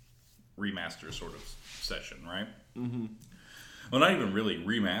remaster sort of session, right? Mm-hmm. Well, not even really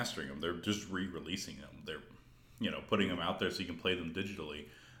remastering them; they're just re-releasing them. They're, putting them out there so you can play them digitally,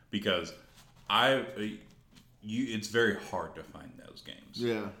 because it's very hard to find those games.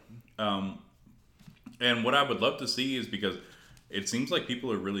 Yeah. And what I would love to see is, because it seems like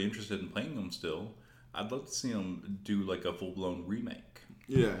people are really interested in playing them still, I'd love to see them do like a full-blown remake.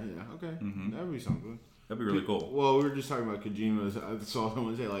 Yeah, okay. Mm-hmm. That'd be something. That'd be really cool. Well, we were just talking about Kojima. I saw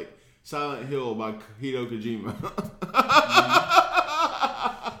someone say like Silent Hill by Hideo Kojima.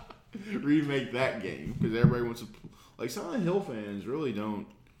 Remake that game, because everybody wants to. Like Silent Hill fans really don't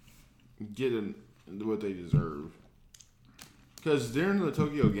get what they deserve. Because during the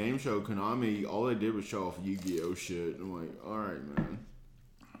Tokyo Game Show, Konami, all they did was show off Yu-Gi-Oh shit. I'm like, alright, man.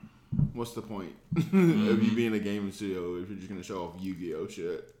 What's the point of you being a gaming studio if you're just going to show off Yu-Gi-Oh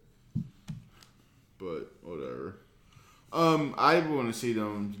shit? But, whatever. I want to see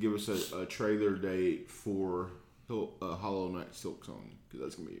them give us a trailer date for Hollow Knight Silksong.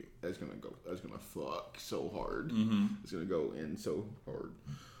 Because that's gonna fuck so hard. Mm-hmm. It's gonna go in so hard.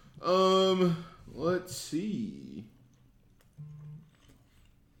 Let's see.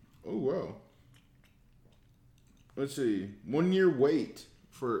 Oh wow. Let's see. 1 year wait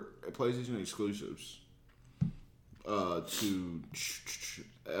for PlayStation exclusives. To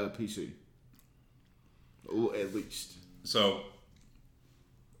PC. At least. So,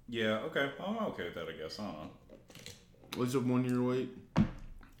 yeah, okay. I'm okay with that, I guess. I don't know. What's a 1 year wait?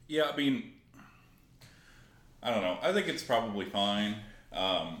 Yeah, I mean, I don't know. I think it's probably fine.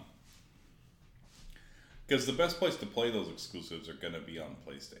 Because the best place to play those exclusives are going to be on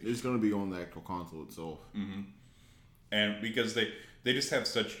PlayStation. It's going to be on the actual console itself. Mm-hmm. And because they just have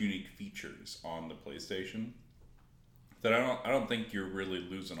such unique features on the PlayStation that I don't think you're really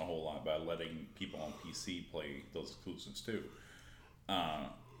losing a whole lot by letting people on PC play those exclusives too.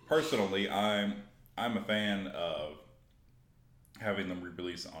 Personally, I'm a fan of having them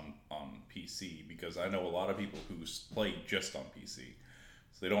re-release on PC because I know a lot of people who play just on PC,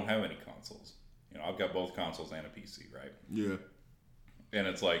 so they don't have any consoles. You know, I've got both consoles and a PC, right? Yeah. And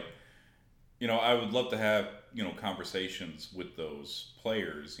it's like, you know, I would love to have, you know, conversations with those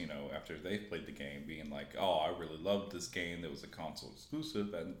players, you know, after they've played the game, being like, oh, I really loved this game that was a console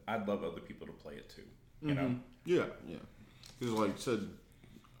exclusive, and I'd love other people to play it too, you know? Yeah, yeah. Because like I said,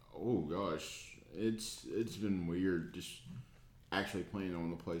 oh gosh, it's been weird just actually playing on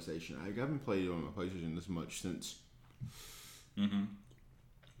the PlayStation. I haven't played on the PlayStation this much since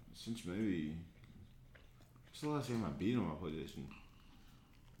maybe... What's the last game I beat on my PlayStation?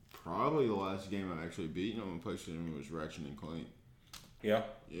 Probably the last game I actually beat on my PlayStation was Ratchet and Clank. Yeah.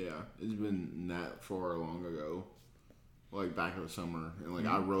 Yeah, it's been that far long ago. Like back in the summer. And like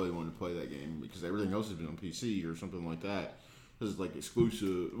I really wanted to play that game because everything else has been on PC or something like that. Because it's like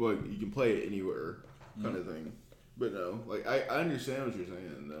exclusive. Like you can play it anywhere kind of thing. But no, like I understand what you're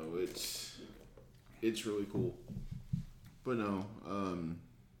saying though. It's really cool. But no,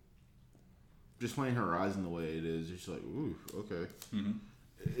 just playing Horizon the way it is, it's like, ooh, okay. Mm-hmm.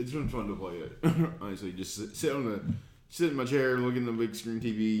 It's been fun to play it. Honestly, just sit in my chair, look in the big screen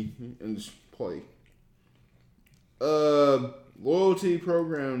TV, and just play. Loyalty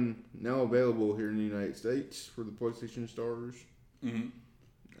program now available here in the United States for the PlayStation Stars. Mm-hmm.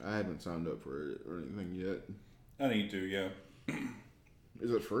 I haven't signed up for it or anything yet. I need to, yeah.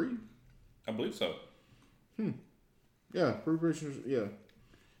 Is it free? I believe so. Yeah, preparations. Yeah,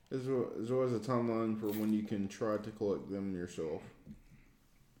 as well as a timeline for when you can try to collect them yourself.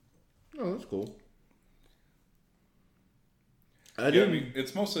 Oh, that's cool. I mean,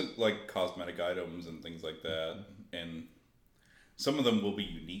 it's mostly like cosmetic items and things like that, and some of them will be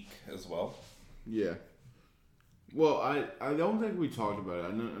unique as well. Yeah. Well, I don't think we talked about it. I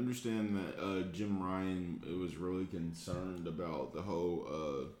understand that Jim Ryan was really concerned about the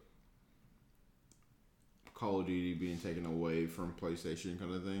whole Call of Duty being taken away from PlayStation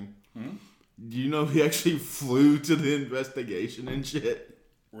kind of thing. Mm-hmm. Do you know he actually flew to the investigation and shit?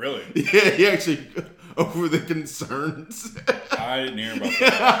 Really? Yeah, he actually over the concerns. I didn't hear about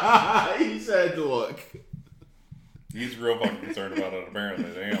that. He said, "Look, he's real fucking concerned about it. Apparently,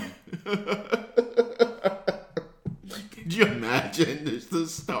 damn." Could you imagine? There's the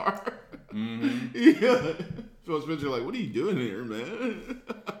star. Mm-hmm. Yeah. Phil Spencer, like, what are you doing here, man?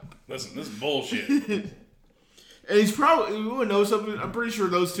 Listen, this is bullshit. And he's probably, you want to know something? I'm pretty sure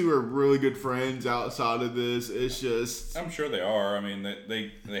those two are really good friends outside of this. It's just... I'm sure they are. I mean,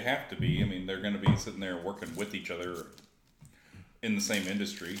 they have to be. I mean, they're going to be sitting there working with each other in the same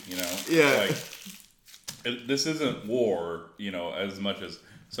industry, you know? Yeah. Like, this isn't war, you know, as much as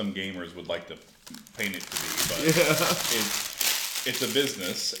some gamers would like to paint it to be. But it's a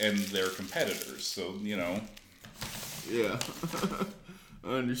business, and they're competitors, so, you know. Yeah.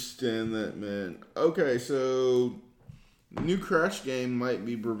 I understand that, man. Okay, so new Crash game might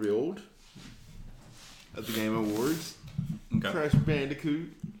be revealed at the Game Awards. Okay. Crash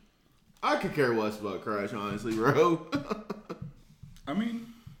Bandicoot. I could care less about Crash, honestly, bro. I mean,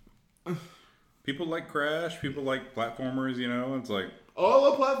 people like Crash. People like platformers, you know? It's like... Oh, I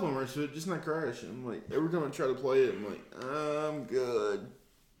love platformers, but just not Crash. I'm like, every time I try to play it, I'm like, I'm good.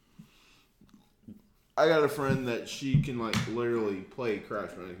 I got a friend that she can like literally play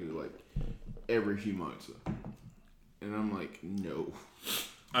Crash Bandicoot like every few months, and I'm like, no.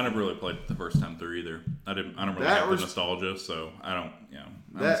 I never really played it the first time through either. I don't really have the nostalgia, so I don't. You know,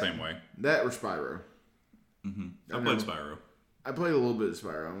 I'm the same way. That or Spyro. Mm-hmm. I played Spyro. I played a little bit of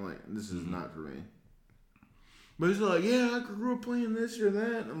Spyro. I'm like, this is not for me. But it's like, yeah, I grew up playing this or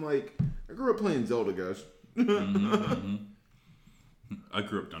that. I'm like, I grew up playing Zelda, guys. Mm-hmm. I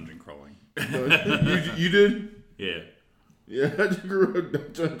grew up dungeon crawling. You did? Yeah. Yeah, I grew up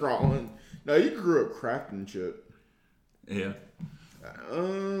dungeon crawling. No, you grew up crafting shit. Yeah.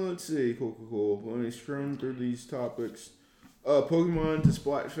 Let's see. Cool. Let me scroll through these topics. Pokemon to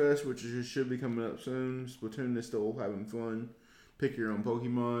Splatfest, which should be coming up soon. Splatoon is still having fun. Pick your own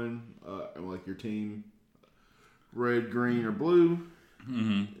Pokemon, and like your team. Red, green, or blue.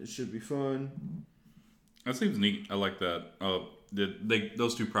 Mm-hmm. It should be fun. That seems neat. I like that.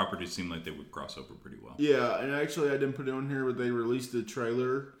 Those two properties seem like they would cross over pretty well. Yeah, and actually I didn't put it on here, but they released the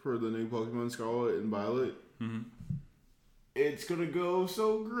trailer for the new Pokemon Scarlet and Violet. Mm-hmm. It's gonna go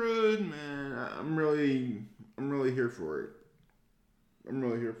so good, man. I'm really here for it. I'm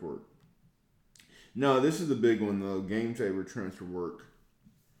really here for it. No, this is the big one though. Game Saver transfer work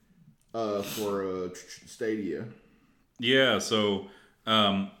for Stadia. Yeah, so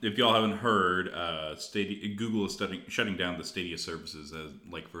if y'all haven't heard, Google is shutting down the Stadia services as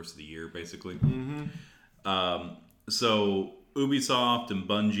like first of the year, basically. Mm-hmm. So Ubisoft and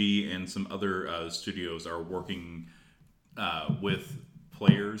Bungie and some other studios are working with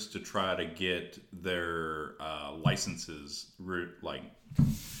players to try to get their licenses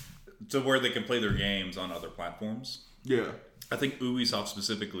to where they can play their games on other platforms. Yeah. I think Ubisoft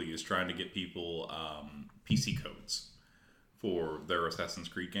specifically is trying to get people PC codes for their Assassin's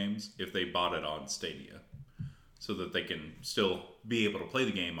Creed games if they bought it on Stadia, so that they can still be able to play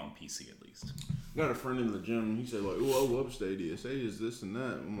the game on PC at least. I got a friend in the gym. He said like, "Oh, I love Stadia. Stadia's this and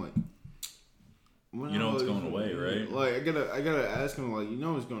that." I'm like, you know it's going away, right? Like I gotta ask him like, you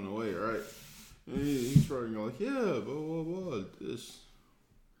know it's going away, right? And he's probably like, yeah, blah blah blah. This.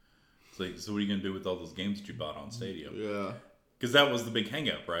 It's like, so what are you gonna do with all those games that you bought on Stadia? Yeah. Because that was the big hang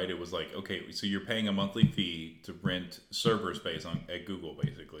up, right? It was like, okay, so you're paying a monthly fee to rent server space at Google,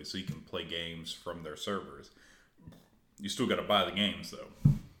 basically, so you can play games from their servers. You still got to buy the games, though.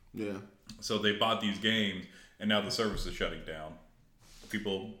 Yeah. So they bought these games, and now the service is shutting down.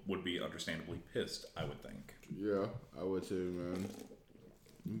 People would be understandably pissed, I would think. Yeah, I would too, man.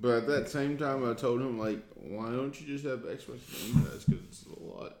 But at that same time, I told him, like, why don't you just have Xbox Game Pass? Because it's a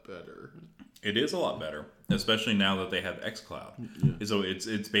lot better. It is a lot better, especially now that they have xCloud. Yeah. So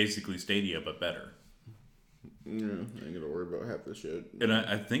it's basically Stadia, but better. Yeah, I ain't gonna worry about half the shit. And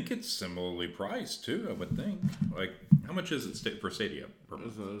I think it's similarly priced, too, I would think. Like, how much is it for Stadia per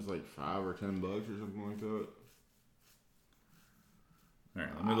month? It's like $5 or $10 or something like that. All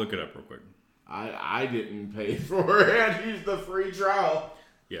right, let me look it up real quick. I didn't pay for it. I used the free trial.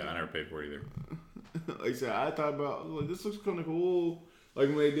 Yeah, I never paid for it either. Like I said, I thought about, like, this looks kind of cool. Like,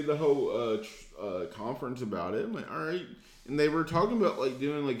 when they did the whole conference about it, I'm like, all right. And they were talking about, like,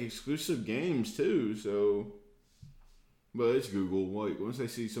 doing, like, exclusive games, too, so. But it's Google. Like, once they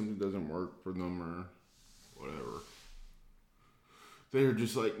see something doesn't work for them or whatever, they're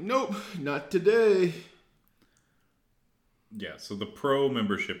just like, nope, not today. Yeah, so the pro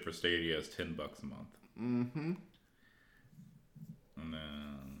membership for Stadia is $10 a month. Mm-hmm. And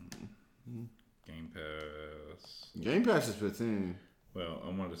then Game Pass. Game Pass is 15. Well, I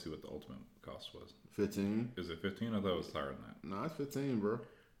wanted to see what the ultimate cost was. 15. Is it 15? I thought it was higher than that. No, it's 15, bro.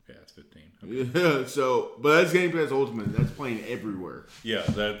 Yeah, it's 15. Okay. Yeah, so, but that's Game Pass Ultimate. That's playing everywhere. Yeah,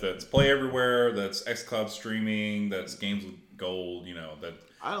 that's Play Everywhere. That's xCloud streaming. That's Games with Gold. You know that.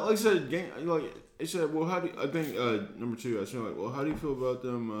 Like I said, I said, well, how do you, I think number 2? I said, like, well, how do you feel about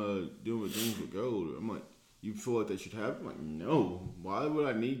them doing with Games with Gold? I'm like, you feel like they should have it? I'm like, no. Why would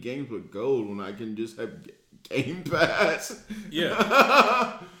I need Games with Gold when I can just have Game Pass?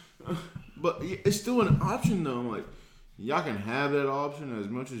 Yeah. But it's still an option, though. I'm like, y'all can have that option as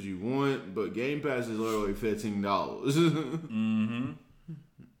much as you want, but Game Pass is literally $15. Mm-hmm.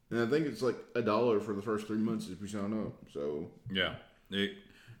 And I think it's like $1 for the first 3 months if you sign up. So yeah,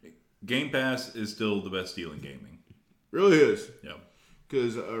 Game Pass is still the best deal in gaming. Really is. Yeah.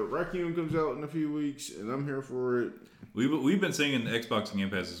 Because Raccoon comes out in a few weeks, and I'm here for it. We've been singing Xbox and Game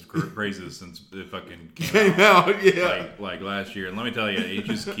Pass's praises since it fucking came out. Yeah, like last year. And let me tell you, it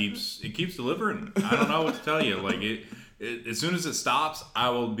just keeps delivering. I don't know what to tell you. Like it as soon as it stops, I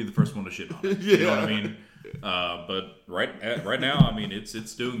will be the first one to shit on it. Yeah. You know what I mean? But right now, I mean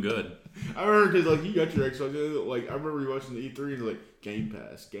it's doing good. I remember because like you got your Xbox. Like I remember you watching the E3 and like Game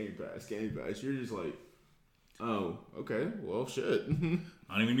Pass. You're just like, oh, okay, well, shit.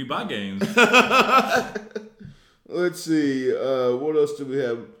 I don't even need to buy games. Let's see. What else do we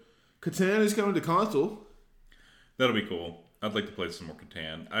have? Catan is coming to console. That'll be cool. I'd like to play some more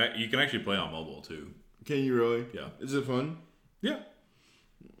Catan. You can actually play on mobile too. Can you really? Yeah. Is it fun? Yeah.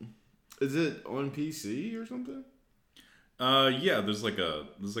 Is it on PC or something? Yeah. There's like a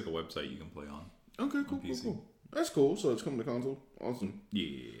website you can play on. Okay, cool. That's cool. So it's coming to console. Awesome.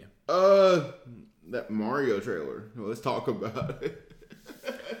 Yeah. That Mario trailer. Let's talk about it.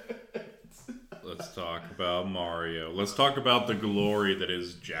 Let's talk about Mario. Let's talk about the glory that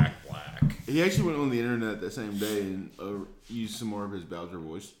is Jack Black. He actually went on the internet that same day and used some more of his Bowser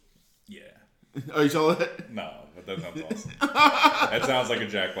voice. Yeah. Oh, you saw that? No, but that sounds awesome. That sounds like a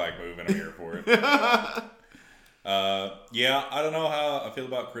Jack Black move, and I'm here for it. Yeah, I don't know how I feel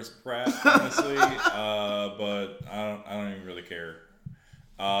about Chris Pratt, honestly, but I don't even really care.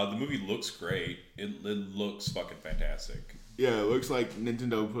 The movie looks great. It looks fucking fantastic. Yeah, it looks like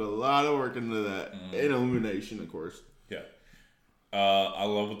Nintendo put a lot of work into that. Mm-hmm. And Illumination, of course. Yeah. I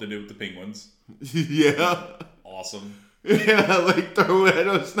love what they did with the penguins. Yeah. Awesome. Yeah, like throw at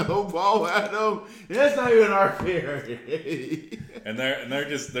a snowball at them. That's not even our fear. And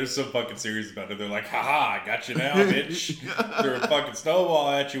they're so fucking serious about it. They're like, haha, I got you now, bitch. Threw a fucking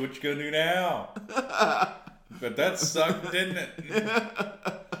snowball at you. What you gonna do now? But that sucked, didn't it?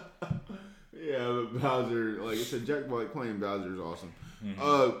 Yeah, but Bowser, like I said, Jack Black playing Bowser is awesome.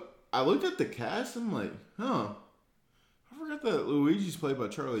 Mm-hmm. I looked at the cast. I'm like, I forgot that Luigi's played by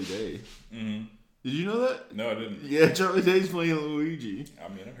Charlie Day. Mm-hmm. Did you know that? No, I didn't. Yeah, Charlie Day's playing Luigi. I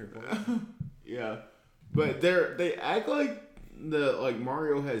mean, I'm here for it. Yeah, but they act like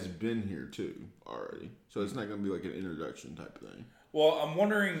Mario has been here too already, so it's not gonna be like an introduction type of thing. Well, I'm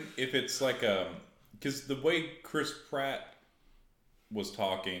wondering if it's like because the way Chris Pratt was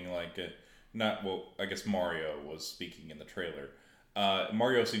talking, I guess Mario was speaking in the trailer.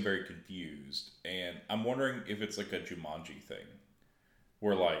 Mario seemed very confused, and I'm wondering if it's like a Jumanji thing,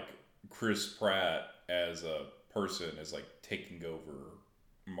 where like Chris Pratt as a person is like taking over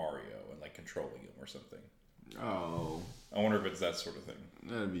Mario and like controlling him or something. Oh, I wonder if it's that sort of thing.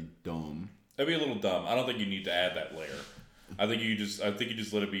 that'd be dumb. That'd be a little dumb. I don't think you need to add that layer. I think you just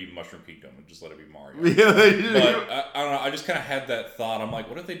let it be Mushroom Kingdom and just let it be Mario. Yeah, But I don't know. I just kind of had that thought. I'm like,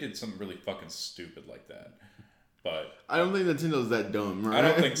 what if they did something really fucking stupid like that? But I don't think Nintendo's that dumb, right? I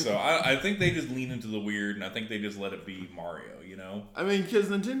don't think so. I think they just lean into the weird, and I think they just let it be Mario. You know? I mean, because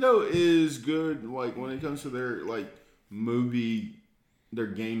Nintendo is good, like when it comes to their their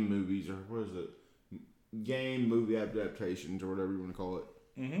game movies, or what is it? Game movie adaptations, or whatever you want to call it.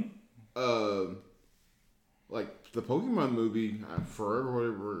 Mm-hmm. Like the Pokemon movie, for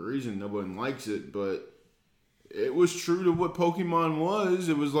whatever reason, no one likes it, but it was true to what Pokemon was.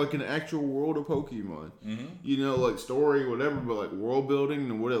 It was like an actual world of Pokemon. Mm-hmm. You know, like story, whatever, but like world building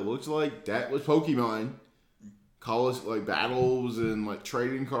and what it looks like, that was Pokemon. Call us like battles and like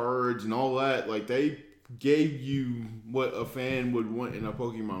trading cards and all that. Like they gave you what a fan would want in a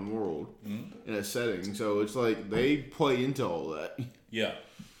Pokemon world in a setting. So it's like they play into all that. Yeah.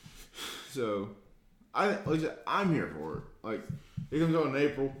 So I'm here for it. Like it comes out in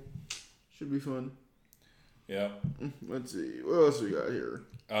April. Should be fun. Yeah. Let's see. What else we got here?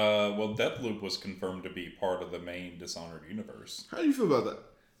 Well, Deathloop was confirmed to be part of the main Dishonored universe. How do you feel about that?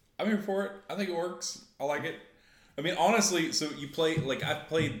 I'm here for it. I think it works. I like it. I mean, honestly, so you play, I've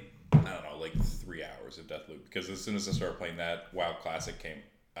played, I don't know, 3 hours of Deathloop, because as soon as I started playing that, WoW Classic came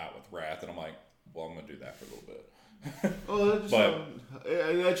out with Wrath, and I'm like, well, I'm going to do that for a little bit. Oh,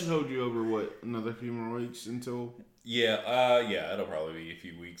 that should hold you over, another few more weeks until... Yeah, it'll probably be a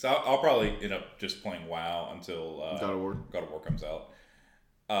few weeks. I'll probably end up just playing WoW until God of War comes out.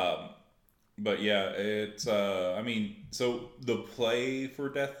 But yeah, it's I mean, so the play for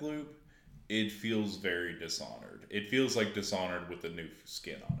Deathloop, it feels very Dishonored. It feels like Dishonored with a new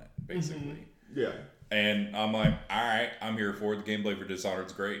skin on it, basically. Yeah. And I'm like, all right, I'm here for it. The gameplay for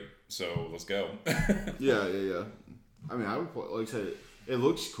Dishonored's great, so let's go. Yeah. I mean, I would play. Like I said, it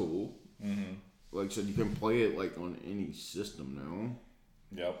looks cool. Mm-hmm. Like I said, you can play it on any system now.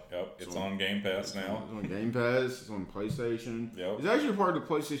 Yep. It's on Game Pass now. It's on Game Pass. It's on PlayStation. Yep. It's actually part of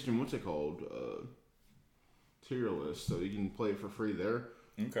the PlayStation. What's it called? Tier list. So you can play it for free there.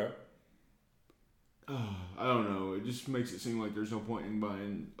 Okay. I don't know. It just makes it seem like there's no point in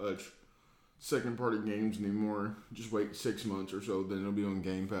buying second-party games anymore. Just wait 6 months or so, then it'll be on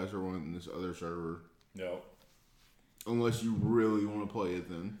Game Pass or on this other server. Yep. Unless you really want to play it,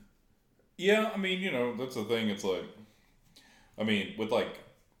 then. Yeah, I mean, that's the thing. It's like, I mean, with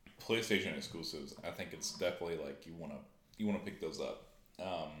PlayStation exclusives, I think it's definitely you wanna pick those up.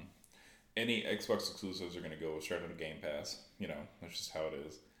 Any Xbox exclusives are gonna go straight on Game Pass. That's just how it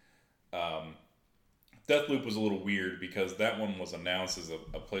is. Deathloop was a little weird because that one was announced as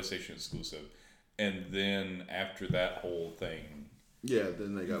a PlayStation exclusive, and then after that whole thing,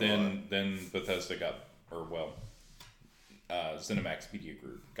 then they got then Bethesda ZeniMax Media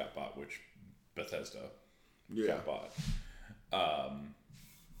Group got bought, which Bethesda got bought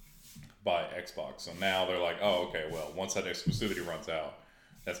by Xbox. So now they're like, oh, okay, well, once that exclusivity runs out,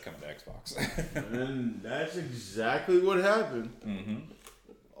 that's coming to Xbox. And that's exactly what happened. Mm-hmm.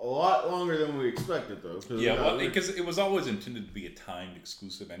 A lot longer than we expected, though. Because it was always intended to be a timed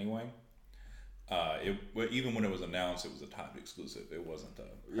exclusive anyway. Even when it was announced, it was a timed exclusive. It wasn't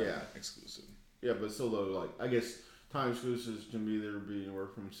a exclusive. Yeah, but still, though, I guess time exclusives can be anywhere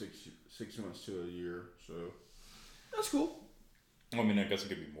from 6 months to a year. So That's cool. I mean, I guess it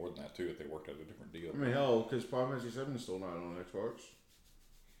could be more than that too if they worked out a different deal. I mean, hell, because Final Fantasy VII is still not on Xbox.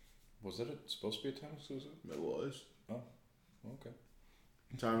 Was it supposed to be a time exclusive? It was. Oh, okay.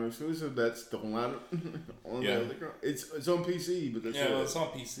 Time exclusive. That's still not on Yeah. the It's on PC, but that's it's on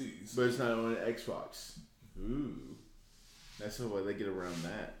PCs. But it's not on Xbox. Ooh, that's the way they get around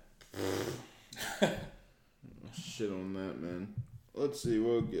that. Shit on that, man. Let's see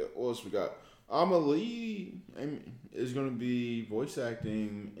what else we got. Amelie is going to be voice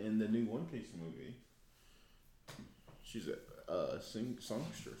acting in the new One Piece movie. She's a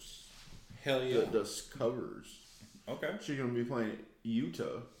songstress. Hell yeah. That does covers. Okay. She's going to be playing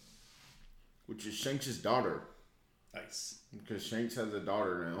Yuta, which is Shanks' daughter. Nice. Because Shanks has a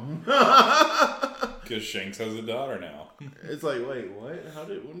daughter now. Because Shanks has a daughter now. It's like, wait, what?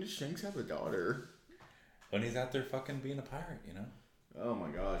 When did Shanks have a daughter? When he's out there fucking being a pirate, you know? Oh my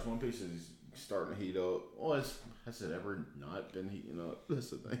gosh, One Piece is starting to heat up. Well, has it ever not been heating up? That's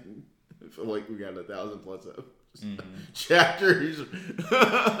the thing. I feel like we got 1,000+ chapters.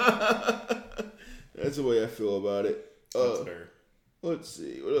 That's the way I feel about it. That's fair. Let's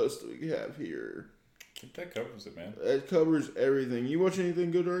see, what else do we have here? I think that covers it, man. That covers everything. You watch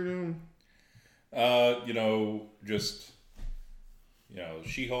anything good right now?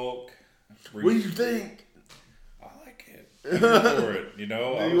 She-Hulk. What do you think? I like it. I'm here for it, you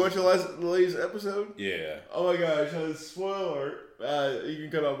know? Did you watch the latest episode? Yeah. Oh my gosh, spoiler. You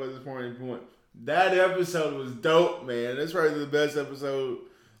can cut off at this point if you want. That episode was dope, man. It's probably the best episode.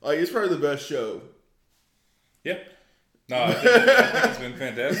 Like, it's probably the best show. Yep. No, I think it's been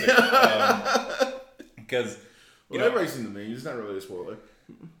fantastic. Because, everybody's seen the memes. It's not really a spoiler.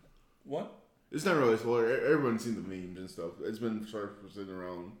 What? It's not really a spoiler. Everyone's seen the memes and stuff. It's been surfacing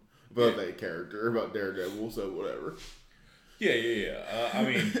around about that character, about Daredevil, so whatever. Yeah. I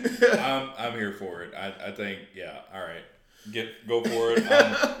mean, I'm here for it. I think, all right. Go for it.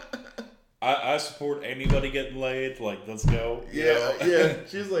 I support anybody getting laid. Like, let's go. Yeah.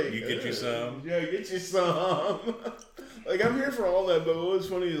 She's like, you get you some. Yeah, get you some. Like, I'm here for all that, but what was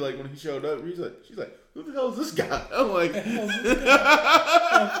funny is, like, when he showed up, she's like, who the hell is this guy? I'm like, who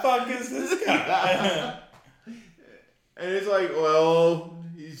the fuck is this guy? And it's like, well,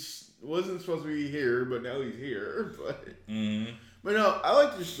 he wasn't supposed to be here, but now he's here. But no, I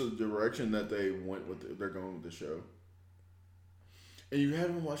like just the direction that they went with. They're going with the show. And you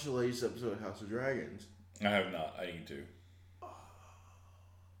haven't watched the latest episode of House of Dragons. I have not. I need to.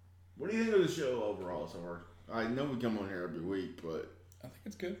 What do you think of the show overall so far? I know we come on here every week, but I think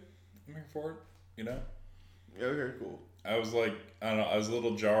it's good. I'm here for it. You know? Yeah, okay, cool. I was like, I don't know, I was a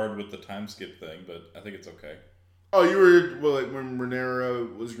little jarred with the time skip thing, but I think it's okay. Oh, you were, like when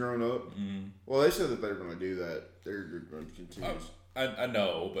Rhaenyra was growing up? Mm-hmm. Well, they said that they were going to do that. They're going to continue. I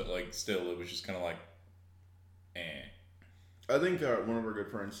know, but like, still, it was just kind of like, I think one of our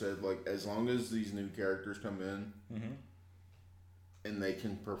good friends said, like, as long as these new characters come in and they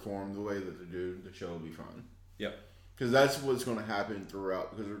can perform the way that they do, the show will be fine. Yep. Because that's what's going to happen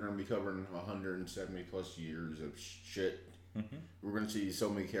throughout, because we're going to be covering 170 plus years of shit. We're going to see so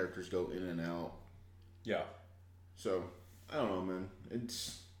many characters go in and out. Yeah. So, I don't know, man.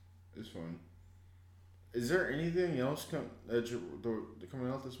 It's fun. Is there anything else coming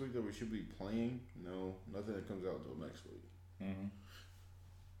out this week that we should be playing? No, nothing that comes out until next week.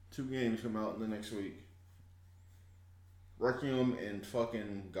 2 games come out in the next week. Requiem and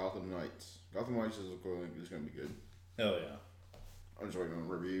fucking Gotham Knights. Gotham Knights is going to be good. Hell yeah. I'm just waiting on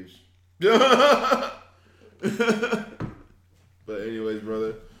reviews. But anyways,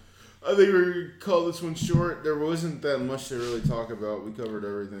 brother, I think we call this one short. There wasn't that much to really talk about. We covered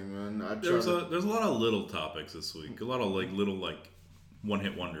everything, man. There's a lot of little topics this week. A lot of little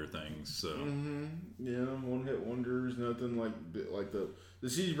one-hit wonder things. So yeah, one-hit wonders. Nothing like the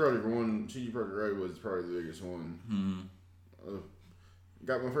CG Project one. CG Project Red was probably the biggest one.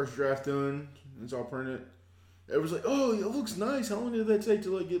 Got my first draft done. It's all printed. It was like, oh, it looks nice. How long did that take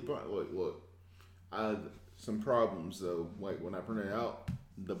to get by? Look, I had some problems though. Like when I printed it out,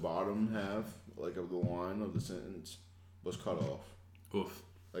 the bottom half, of the line of the sentence, was cut off. Oof.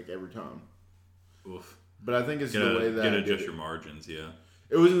 Like every time. Oof. But I think it's the way that adjust your margins. Yeah.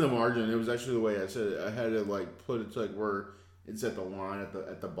 It wasn't the margin. It was actually the way I said it. I had to put it to where it's at the line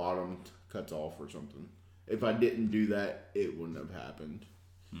at the bottom cuts off or something. If I didn't do that, it wouldn't have happened.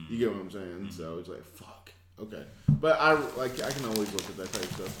 You get what I'm saying? So it's like, fuck. Okay. But I can always look at that type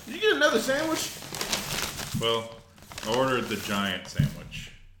of stuff. Did you get another sandwich? Well, I ordered the giant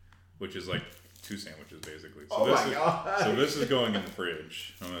sandwich, which is 2 sandwiches basically. So God. This is going in the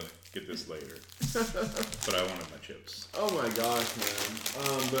fridge. I'm gonna get this later. But I wanted my chips. Oh my gosh,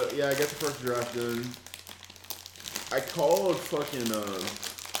 man. But yeah, I got the first draft done. I called fucking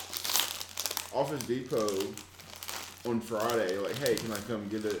Office Depot on Friday, like, hey, can I come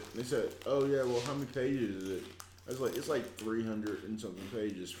get it? And they said, oh yeah, well, how many pages is it? I was like, it's like 300 and something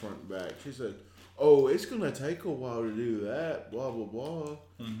pages front and back. She said, oh, it's gonna take a while to do that, blah blah blah.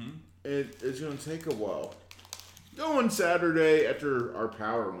 It's gonna take a while. Going Saturday after our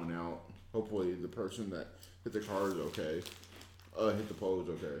power went out. Hopefully the person that hit the car is okay. Hit the pole is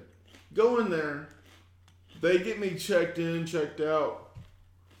okay. Go in there. They get me checked in, checked out.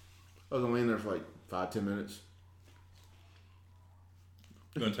 I was only in there for like 5-10 minutes.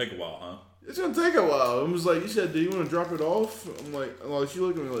 It's gonna take a while, huh? It's gonna take a while. I was like, you said, do you want to drop it off? I'm like, she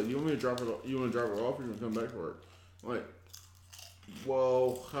looked at me like, you want me to drop it off? You want to drop it off or you want to come back for it? I'm like,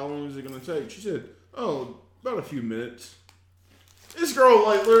 well, how long is it gonna take? She said, oh, about a few minutes. This girl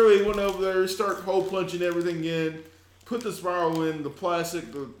like literally went over there, started hole punching everything in, put the spiral in, the plastic,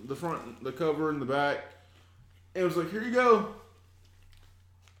 the front, the cover, and the back, and it was like, here you go.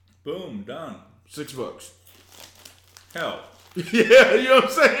 Boom, done. $6. Hell. Yeah, you know what I'm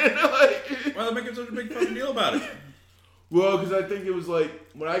saying? Like, why are they making such a big fucking deal about it? Well, because I think it was like,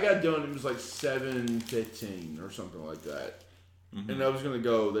 when I got done, it was like 7:15 or something like that. And I was going to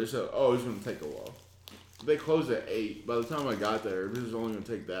go, they said, oh, it's going to take a while. They closed at 8. By the time I got there, if it was only going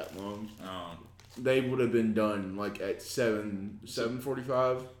to take that long, they would have been done like at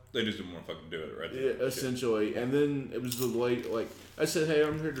 7:45. They just didn't want to fucking do it, right? Yeah, essentially. And then it was the late, like, I said, hey,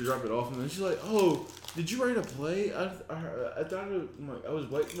 I'm here to drop it off. And then she's like, oh, did you write a play? I thought it was, like, I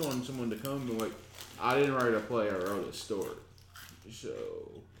was waiting on someone to come. And like, I didn't write a play. I wrote a story. So,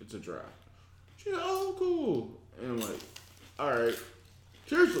 it's a draft. She's like, oh, cool. And I'm like, all right.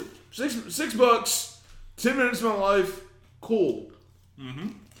 Seriously, $6. 10 minutes of my life. Cool.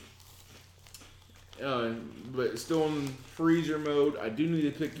 But still in freezer mode. I do need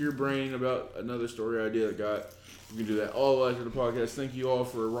to pick your brain about another story idea I got. We can do that all after the podcast. Thank you all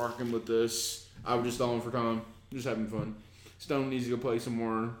for rocking with this. I was just stalling for time. Just having fun. Stone needs to go play some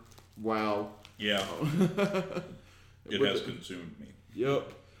more WoW. Yeah. It has consumed me.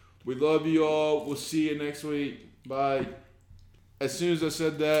 Yep. We love you all. We'll see you next week. Bye. As soon as I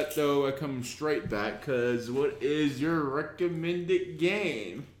said that, though, I come straight back because what is your recommended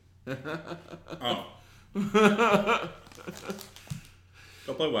game? Oh.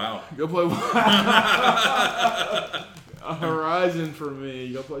 Go play WoW. Go play WoW. Horizon for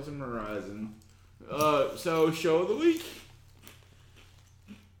me. Go play some Horizon. So, show of the week.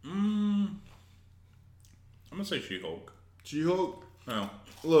 I'm going to say She-Hulk. She-Hulk? Oh.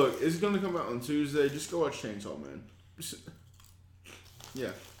 Look, it's going to come out on Tuesday. Just go watch Chainsaw Man.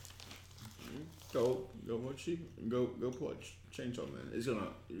 Yeah. Go watch go watch Chainsaw Man.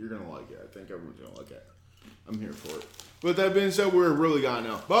 You're gonna like it. I think everyone's gonna like it. I'm here for it. With that being said, we're really gone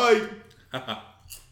now. Bye.